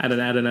at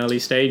an early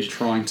stage.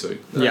 Trying to.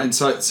 And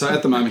so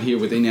at the moment here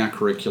within our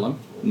curriculum,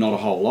 not a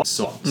whole lot.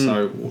 So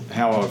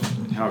how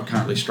I've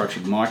currently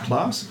structured my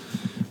class.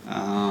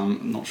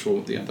 I'm not sure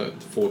what the other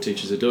 4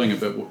 teachers are doing it,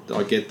 but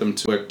I get them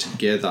to work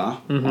together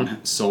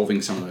on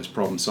solving some of those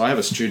problems. So I have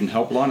a student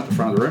helpline at the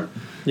front of the room.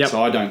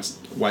 So I don't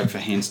wait for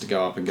hands to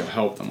go up and go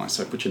help them. I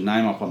say, put your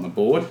name up on the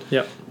board,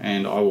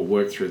 and I will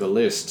work through the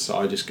list. So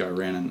I just go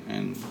around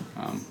and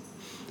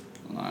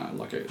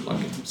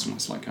it's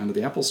almost like going to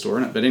the Apple store,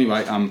 isn't it? But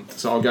anyway,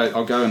 so I'll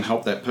go and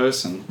help that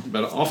person.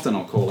 But often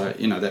I'll call out,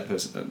 that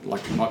person,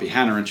 like it might be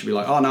Hannah, and she'll be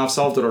like, "Oh no, I've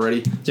solved it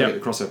already." So I get the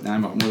cross-out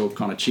name up, and we all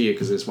kind of cheer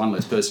because there's one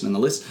less person in the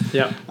list.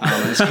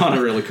 It's kind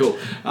of really cool.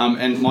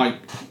 And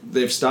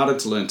they've started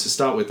to learn. To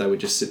start with, they would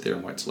just sit there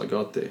and wait till I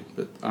got there.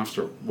 But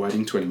after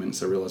waiting 20 minutes,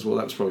 they realised, well,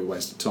 that was probably a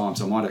waste of time.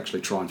 So I might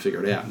actually try and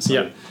figure it out. And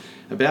so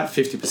about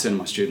 50% of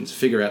my students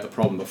figure out the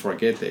problem before I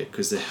get there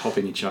because they're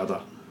helping each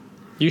other.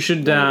 You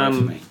should,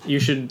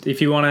 if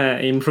you want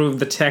to improve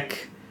the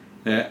tech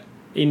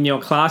in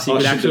your class, you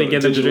could actually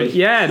get them to do it.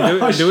 Yeah,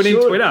 do it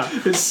in Twitter.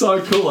 It's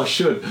so cool. I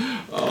should.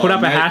 Put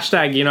up a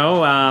hashtag,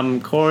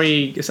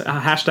 Corey,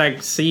 hashtag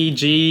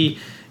CG,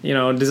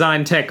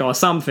 design tech or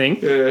something.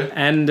 Yeah.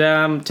 And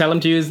tell them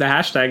to use the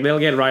hashtag. They'll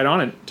get right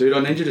on it. Dude, I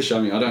need you to show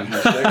me. I don't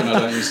hashtag and I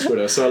don't use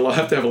Twitter, so I'll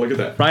have to have a look at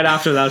that. Right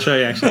after, I'll show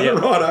you, actually. Yeah.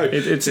 Righto.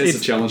 It's a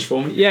challenge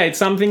for me. Yeah, it's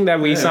something that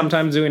we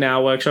sometimes do in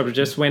our workshops,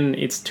 just when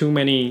it's too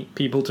many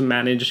people to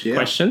manage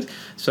questions.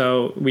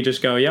 So we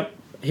just go,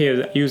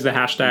 here, use the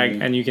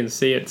hashtag, and you can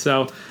see it.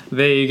 So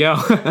there you go.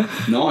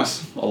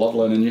 Nice. I love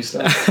learning new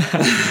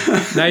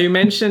stuff. Now, you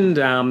mentioned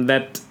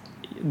that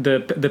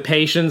the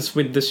patience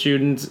with the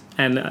students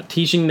and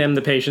teaching them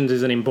the patience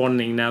is an important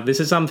thing. Now, this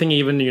is something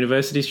even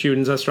university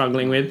students are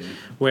struggling with,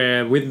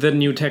 where with the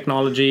new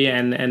technology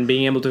and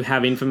being able to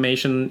have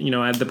information,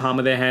 at the palm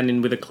of their hand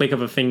and with a click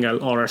of a finger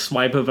or a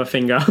swipe of a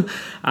finger,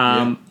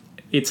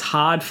 it's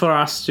hard for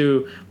us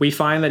we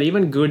find that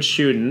even good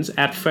students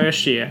at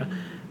first year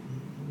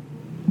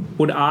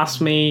would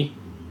ask me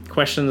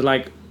questions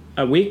like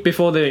a week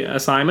before the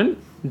assignment,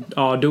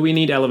 do we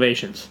need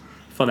elevations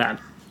for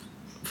that?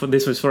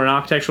 This was for an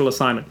architectural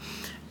assignment,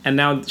 and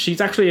now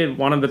she's actually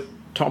one of the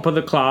top of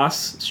the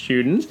class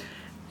students,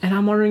 and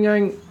I'm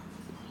wondering,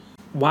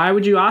 why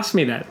would you ask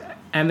me that?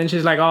 And then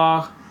she's like,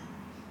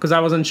 because I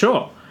wasn't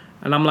sure.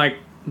 And I'm like,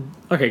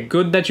 okay,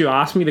 good that you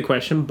asked me the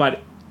question, but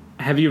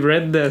have you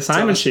read the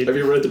assignment sheet? Have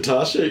you read the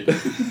task sheet?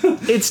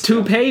 It's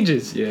 2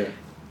 pages. Yeah.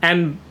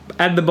 And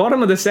at the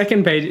bottom of the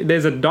second page,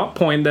 there's a dot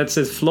point that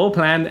says floor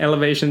plan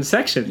elevation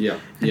section. Yeah.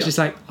 And she's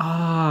like,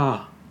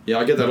 Yeah,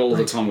 I get that all of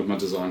the time with my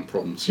design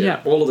problems.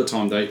 Yeah. All of the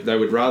time. They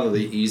would rather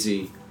the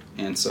easy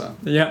answer.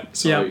 Yeah.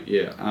 So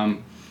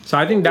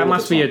I think that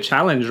must be a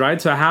challenge,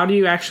 right? So how do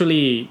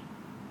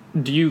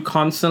you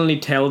constantly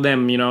tell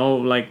them,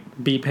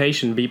 be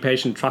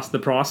patient, trust the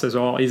process,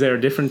 or is there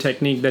a different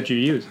technique that you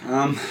use?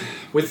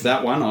 With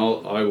that one,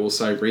 I will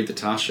say read the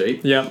task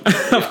sheet. Yeah,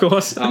 of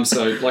course.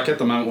 So like at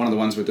the moment, one of the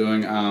ones we're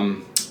doing,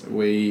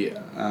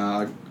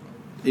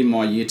 in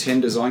my Year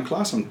 10 design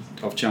class,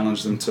 I've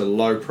challenged them to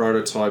low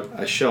prototype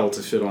a shell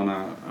to fit on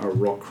a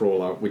rock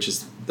crawler, which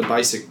is the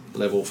basic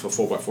level for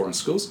 4x4 in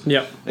schools.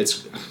 Yeah.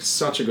 It's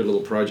such a good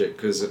little project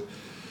because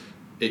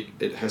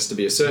it has to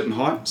be a certain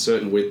height,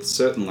 certain width,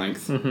 certain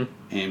length,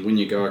 and when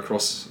you go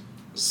across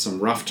some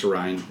rough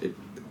terrain,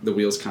 the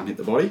wheels can't hit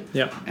the body,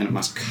 and it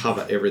must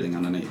cover everything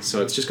underneath.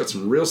 So it's just got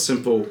some real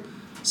simple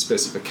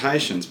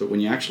specifications, but when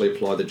you actually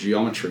apply the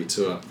geometry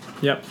to a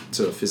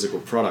physical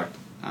product,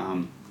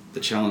 the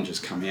challenges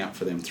come out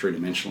for them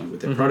 3-dimensionally with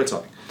their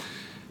prototyping.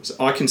 So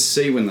I can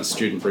see when the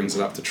student brings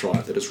it up to try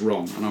it that it's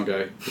wrong, and I'll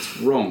go, it's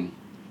wrong.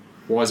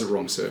 Why is it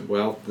wrong, sir?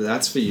 Well,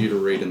 that's for you to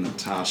read in the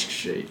task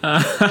sheet.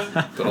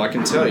 But I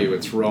can tell you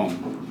it's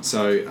wrong.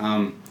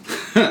 So,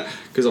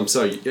 because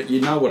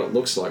you know what it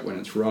looks like when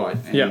it's right.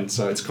 And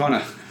so it's kind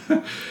of,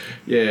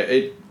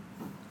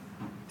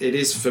 it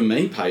is for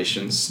me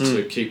patience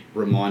to keep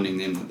reminding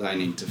them that they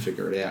need to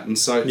figure it out. And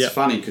so it's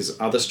funny because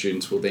other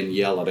students will then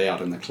yell it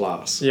out in the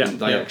class. And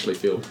they actually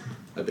feel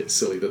a bit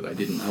silly that they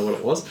didn't know what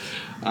it was.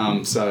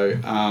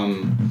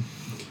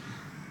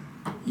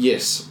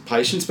 Yes,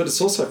 patience, but it's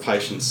also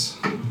patience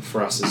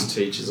for us as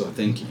teachers, I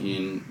think,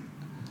 in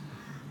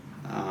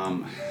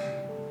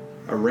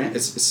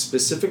it's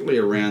specifically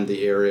around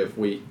the area of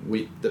we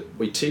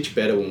teach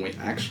better when we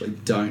actually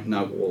don't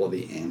know all of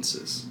the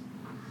answers.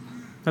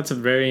 That's a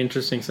very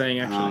interesting saying,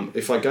 actually.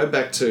 If I go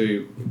back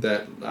to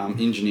that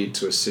engineered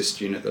to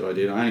assist unit that I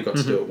did, I only got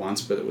to do it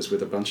once, but it was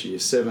with a bunch of year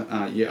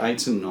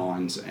 8s and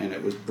 9s, and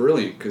it was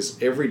brilliant because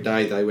every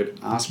day they would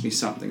ask me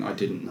something I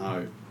didn't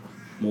know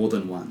more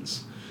than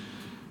once.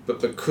 But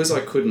because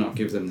I could not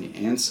give them the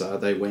answer,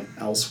 they went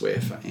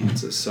elsewhere for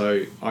answers.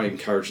 So I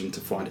encouraged them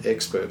to find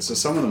experts. So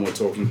some of them were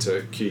talking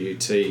to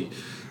QUT,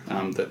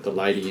 that the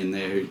lady in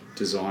there who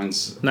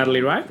designs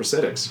Natalie Wright?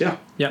 prosthetics. Yeah.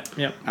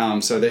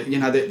 Yep. So that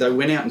they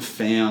went out and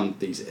found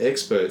these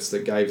experts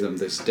that gave them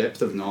this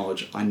depth of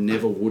knowledge I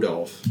never would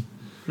have.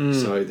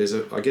 So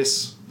I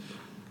guess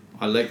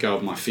I let go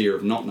of my fear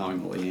of not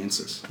knowing all the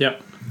answers.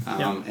 Yep.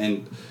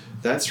 And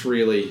that's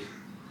really,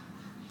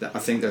 I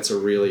think that's a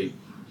really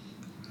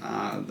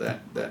that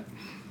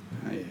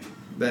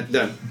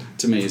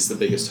to me is the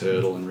biggest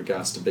hurdle in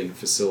regards to being a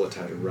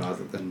facilitator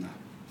rather than the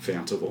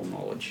fount of all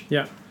knowledge.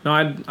 Yeah, no,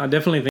 I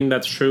definitely think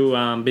that's true.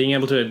 Being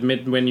able to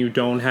admit when you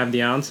don't have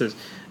the answers,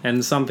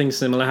 and something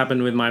similar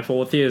happened with my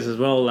 4th years as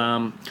well.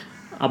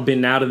 I've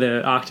been out of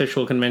the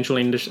architectural conventional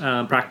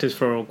practice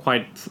for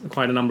quite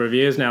a number of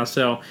years now,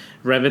 so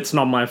Revit's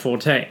not my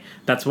forte.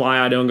 That's why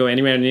I don't go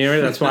anywhere near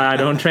it. That's why I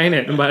don't train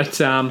it. But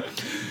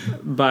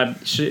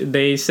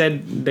they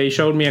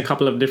showed me a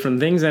couple of different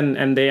things,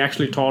 and they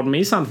actually taught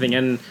me something.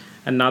 And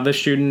another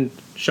student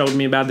showed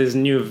me about this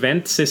new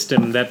vent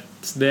system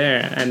that's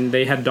there, and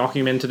they had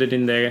documented it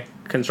in their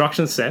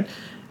construction set.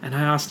 And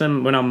I asked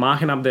them, when I'm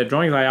marking up their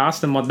drawings, I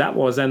asked him what that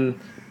was, and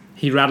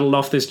he rattled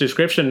off this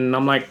description, and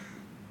I'm like,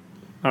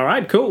 all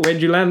right, cool,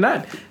 where'd you learn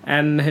that?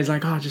 And he's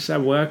like, just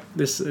at work.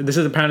 This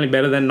is apparently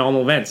better than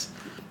normal vents.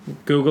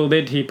 Googled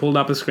it, he pulled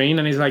up a screen,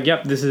 and he's like,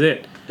 yep, this is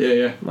it.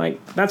 Yeah. I'm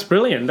like, that's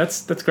brilliant,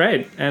 that's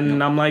great.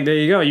 And I'm like, there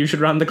you go, you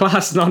should run the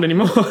class, not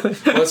anymore.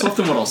 Well, it's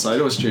often what I'll say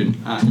to a student,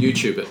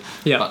 YouTube it.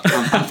 Yeah. But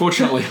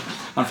unfortunately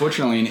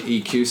in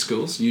EQ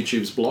schools,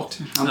 YouTube's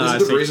blocked.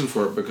 There's a good reason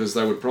for it, because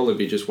they would probably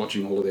be just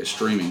watching all of their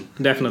streaming.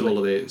 Definitely. All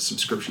of their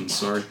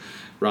subscriptions,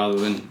 rather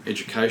than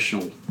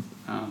educational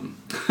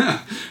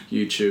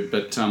YouTube.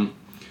 But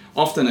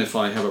often if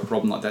I have a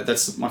problem like that,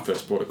 that's my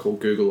first protocol,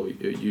 Google or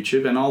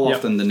YouTube, and I'll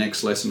often the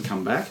next lesson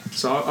come back.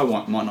 So I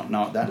might not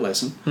know it that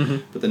lesson,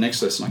 but the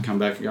next lesson I come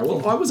back and go,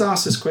 well, I was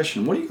asked this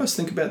question. What do you guys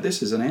think about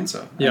this as an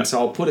answer? And so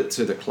I'll put it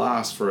to the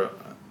class for a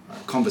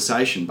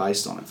conversation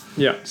based on it.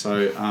 Yeah.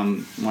 So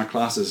my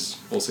classes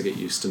also get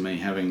used to me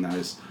having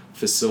those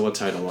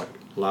facilitator, like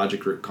larger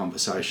group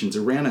conversations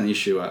around an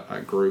issue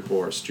a group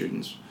or a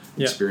student's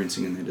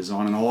experiencing in their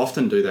design. And I'll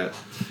often do that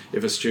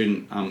if a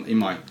student in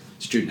my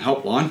student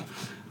helpline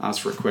asks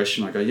for a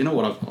question. I go, you know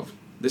what,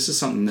 this is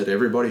something that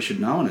everybody should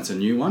know, and it's a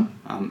new one,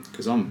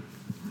 because I'm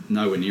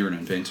nowhere near an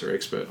inventor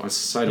expert. I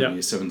say to my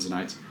year 7s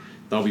and 8s,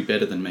 they'll be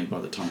better than me by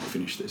the time I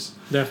finish this.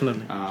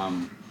 Definitely.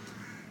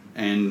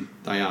 And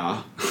they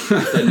are.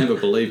 They never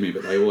believe me,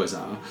 but they always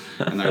are,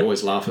 and they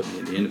always laugh at me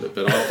at the end of it.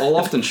 But I'll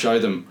often show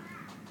them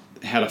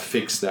how to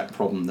fix that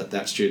problem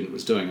that student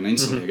was doing, and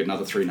instantly I get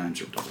another 3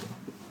 names ripped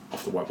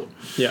off the whiteboard.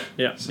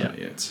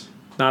 It's...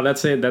 No,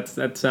 that's it. That's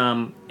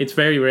it's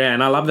very rare,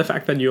 and I love the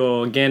fact that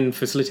you're again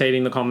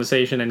facilitating the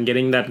conversation and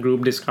getting that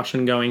group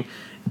discussion going.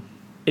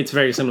 It's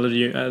very similar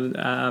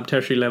to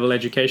tertiary level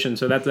education,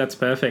 so that's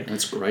perfect.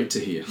 That's great to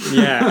hear.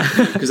 Yeah,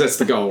 because that's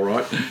the goal,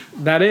 right?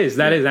 That is,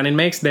 and it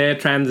makes their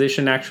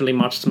transition actually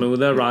much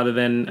smoother rather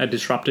than a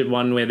disruptive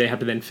one where they have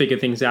to then figure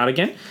things out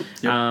again.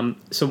 Yep.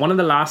 So one of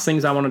the last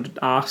things I wanted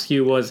to ask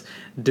you was,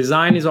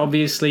 design is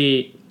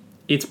obviously,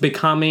 it's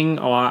becoming,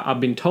 or I've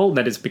been told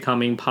that it's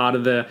becoming part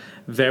of the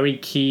very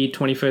key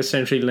 21st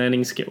century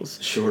learning skills.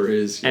 Sure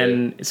is, yeah.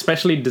 And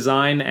especially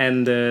design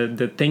and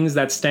the things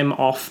that stem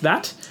off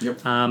that,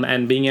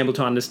 and being able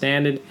to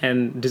understand it.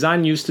 And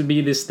design used to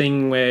be this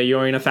thing where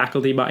you're in a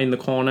faculty, but in the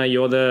corner,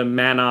 you're the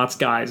man arts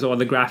guys or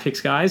the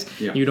graphics guys.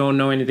 Yeah. You don't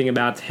know anything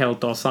about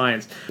health or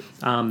science.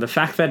 The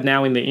fact that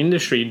now in the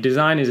industry,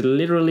 design is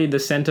literally the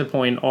center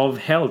point of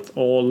health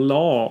or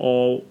law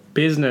or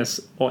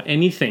business or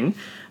anything.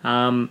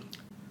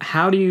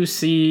 How do you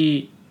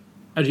see,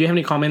 do you have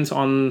any comments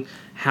on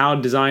how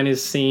design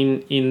is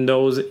seen in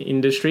those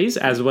industries,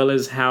 as well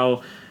as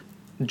how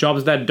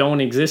jobs that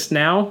don't exist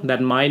now,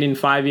 that might in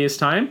 5 years'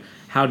 time,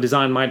 how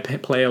design might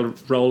play a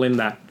role in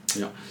that?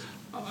 Yeah,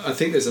 I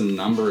think there's a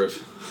number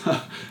of,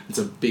 it's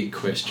a big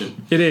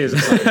question. It is.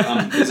 So,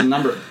 there's a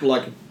number,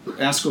 like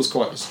our school's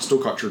still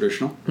quite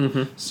traditional.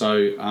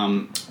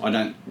 So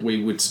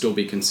we would still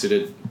be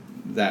considered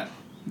that,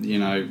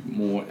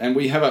 more, and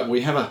we have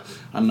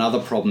another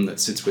problem that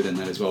sits within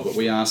that as well, but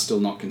we are still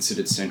not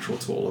considered central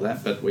to all of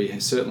that, but we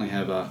certainly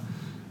have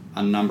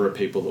a number of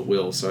people that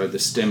will. So the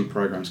STEM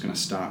program is going to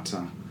start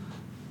to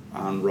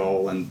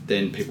unroll, and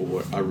then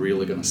people are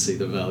really going to see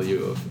the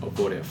value of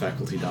what our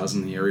faculty does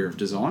in the area of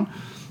design,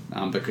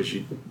 because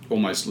you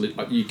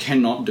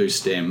cannot do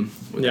STEM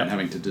without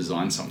having to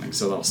design something.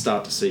 So they'll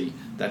start to see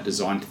that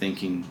design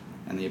thinking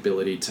and the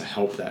ability to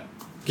help that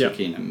kick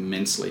in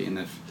immensely.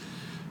 And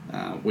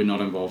We're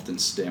not involved in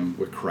STEM.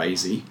 We're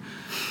crazy.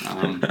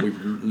 We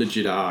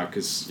legit are,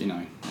 because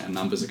our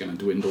numbers are going to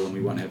dwindle and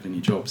we won't have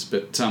any jobs.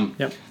 But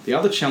the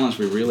other challenge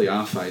we really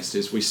are faced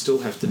is we still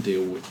have to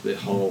deal with the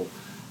whole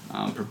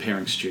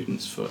preparing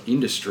students for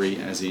industry,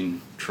 as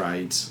in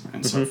trades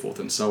and so forth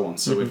and so on.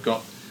 So we've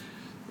got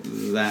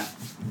that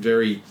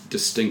very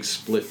distinct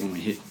split when we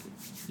hit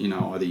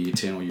either year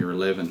 10 or year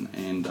 11,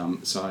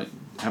 and so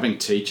having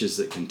teachers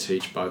that can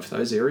teach both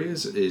those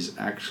areas is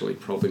actually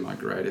probably my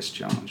greatest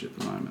challenge at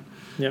the moment.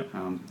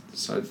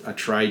 So a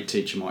trade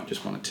teacher might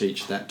just want to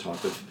teach that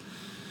type of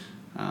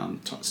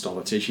style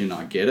of teaching, and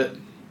I get it.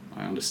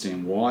 I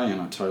understand why, and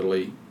I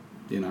totally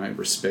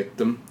respect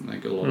them. They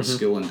get a lot of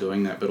skill in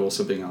doing that, but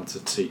also being able to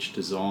teach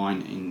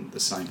design in the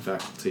same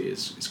faculty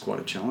is quite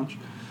a challenge.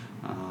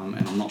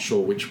 And I'm not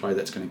sure which way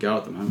that's going to go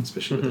at the moment,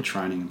 especially with the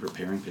training and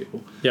preparing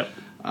people.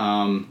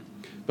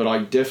 But I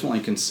definitely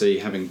can see,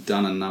 having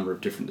done a number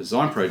of different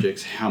design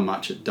projects, how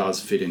much it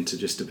does fit into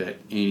just about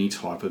any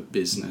type of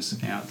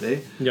business out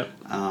there.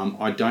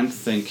 I don't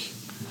think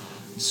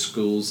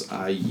schools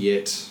are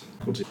yet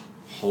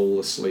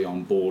wholesomely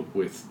on board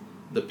with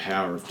the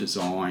power of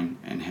design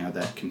and how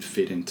that can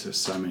fit into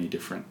so many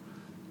different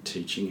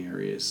teaching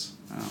areas.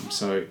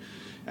 So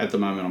at the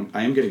moment,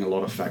 I am getting a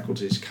lot of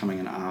faculties coming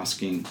and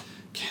asking,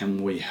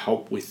 can we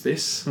help with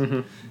this?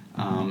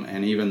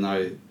 And even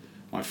though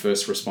my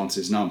first response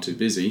is, no, I'm too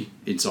busy,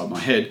 inside my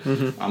head,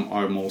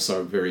 I'm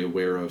also very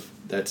aware of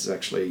that's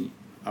actually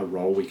a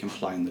role we can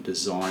play in the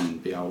design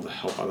and be able to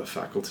help other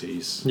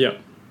faculties.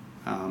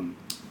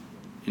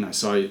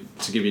 So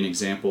to give you an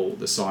example,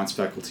 the science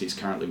faculty is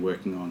currently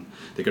working on,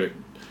 they're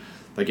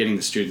getting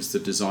the students to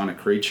design a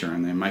creature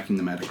and they're making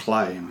them out of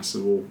clay. And I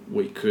said, well,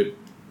 we could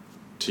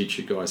teach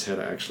you guys how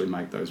to actually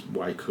make those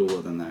way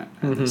cooler than that.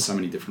 And there's so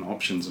many different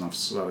options. And I've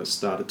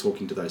started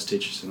talking to those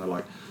teachers, and they're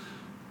like,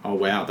 oh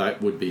wow,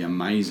 that would be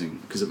amazing,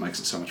 because it makes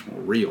it so much more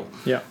real.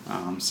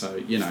 So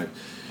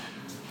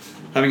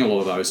having a lot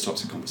of those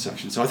types of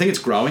conversations. So I think it's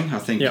growing. I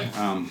think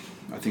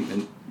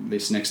that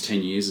this next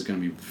 10 years is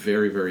going to be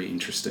very, very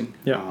interesting.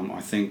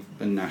 I think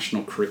the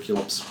national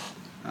curriculums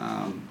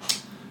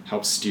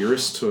help steer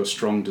us to a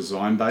strong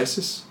design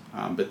basis,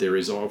 but there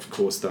is, of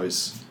course,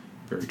 those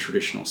very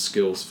traditional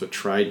skills for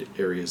trade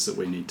areas that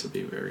we need to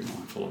be very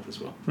mindful of as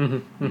well.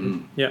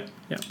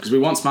 Because we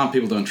want smart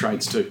people doing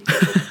trades too.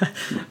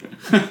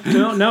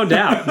 No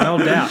doubt.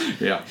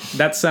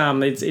 That's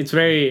it's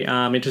very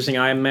interesting.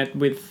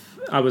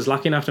 I was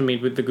lucky enough to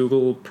meet with the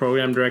Google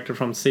program director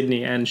from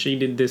Sydney, and she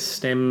did this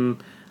STEM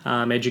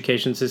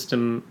education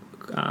system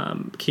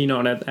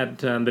keynote at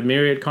the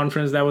Myriad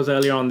conference that was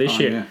earlier on this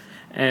year.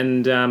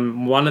 And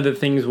one of the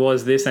things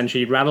was this, and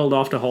she rattled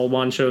off a whole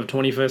bunch of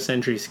 21st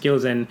century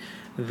skills, and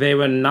they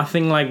were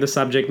nothing like the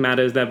subject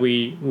matters that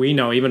we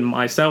know. Even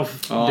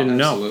myself didn't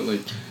know. Absolutely.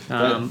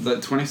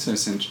 That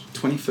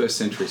 21st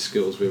century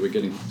skills, where we're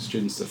getting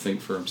students to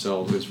think for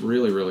themselves, is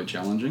really, really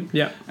challenging.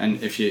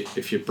 And if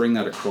you bring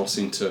that across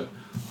into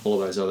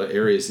all of those other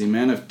areas, the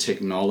amount of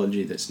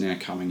technology that's now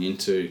coming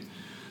into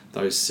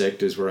those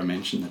sectors where I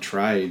mentioned the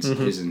trades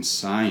is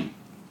insane.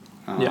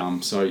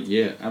 So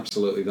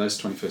absolutely, those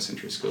 21st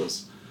century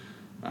skills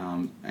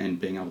and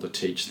being able to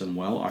teach them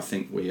well, I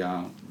think we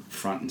are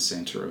front and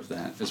centre of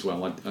that as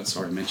well. I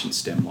mentioned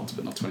STEM lots,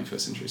 but not 21st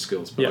century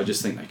skills, but I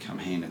just think they come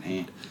hand in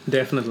hand.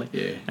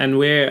 Definitely. And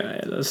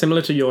we're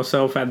similar to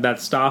yourself at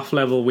that staff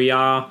level.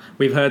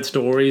 We've heard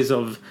stories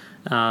of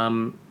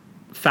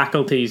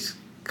faculties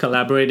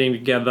collaborating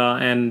together,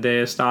 and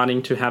they're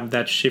starting to have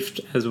that shift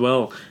as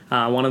well.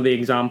 One of the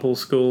example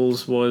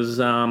schools was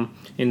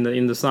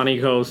in the Sunny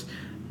Coast.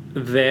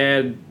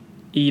 Their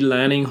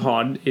e-learning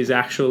HOD is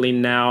actually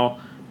now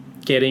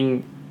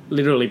getting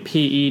literally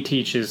PE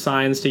teachers,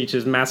 science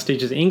teachers, maths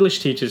teachers, English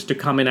teachers to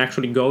come and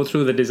actually go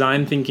through the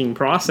design thinking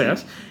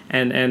process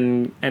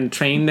and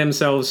train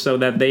themselves so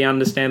that they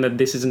understand that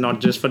this is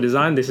not just for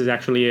design, this is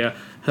actually a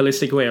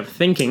holistic way of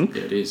thinking.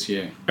 It is,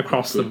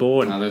 across the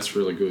board. No, that's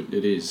really good.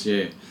 It is,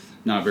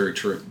 No, very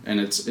true. And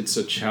it's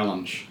a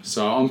challenge.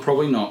 So I'm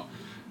probably not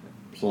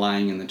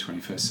playing in the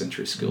 21st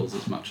century skills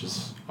as much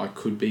as I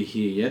could be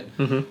here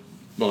yet.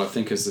 But I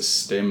think as the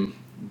STEM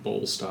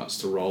ball starts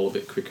to roll a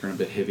bit quicker and a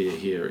bit heavier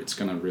here, it's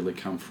going to really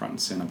come front and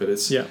centre. But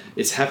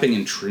it's happening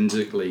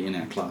intrinsically in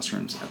our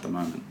classrooms at the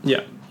moment.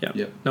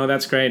 No,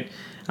 that's great.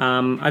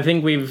 I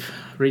think we've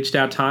reached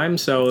our time,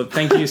 so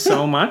thank you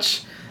so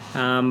much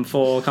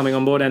for coming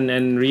on board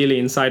and really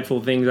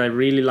insightful things. I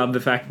really love the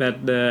fact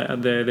that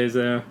there's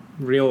a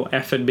real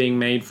effort being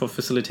made for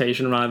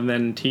facilitation rather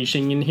than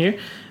teaching in here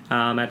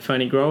at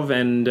Ferny Grove,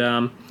 and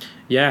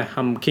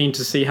I'm keen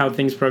to see how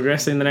things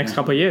progress in the next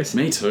couple of years.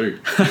 Me too.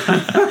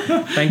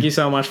 Thank you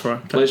so much for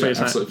pleasure. your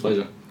time. Absolute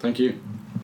pleasure. Thank you.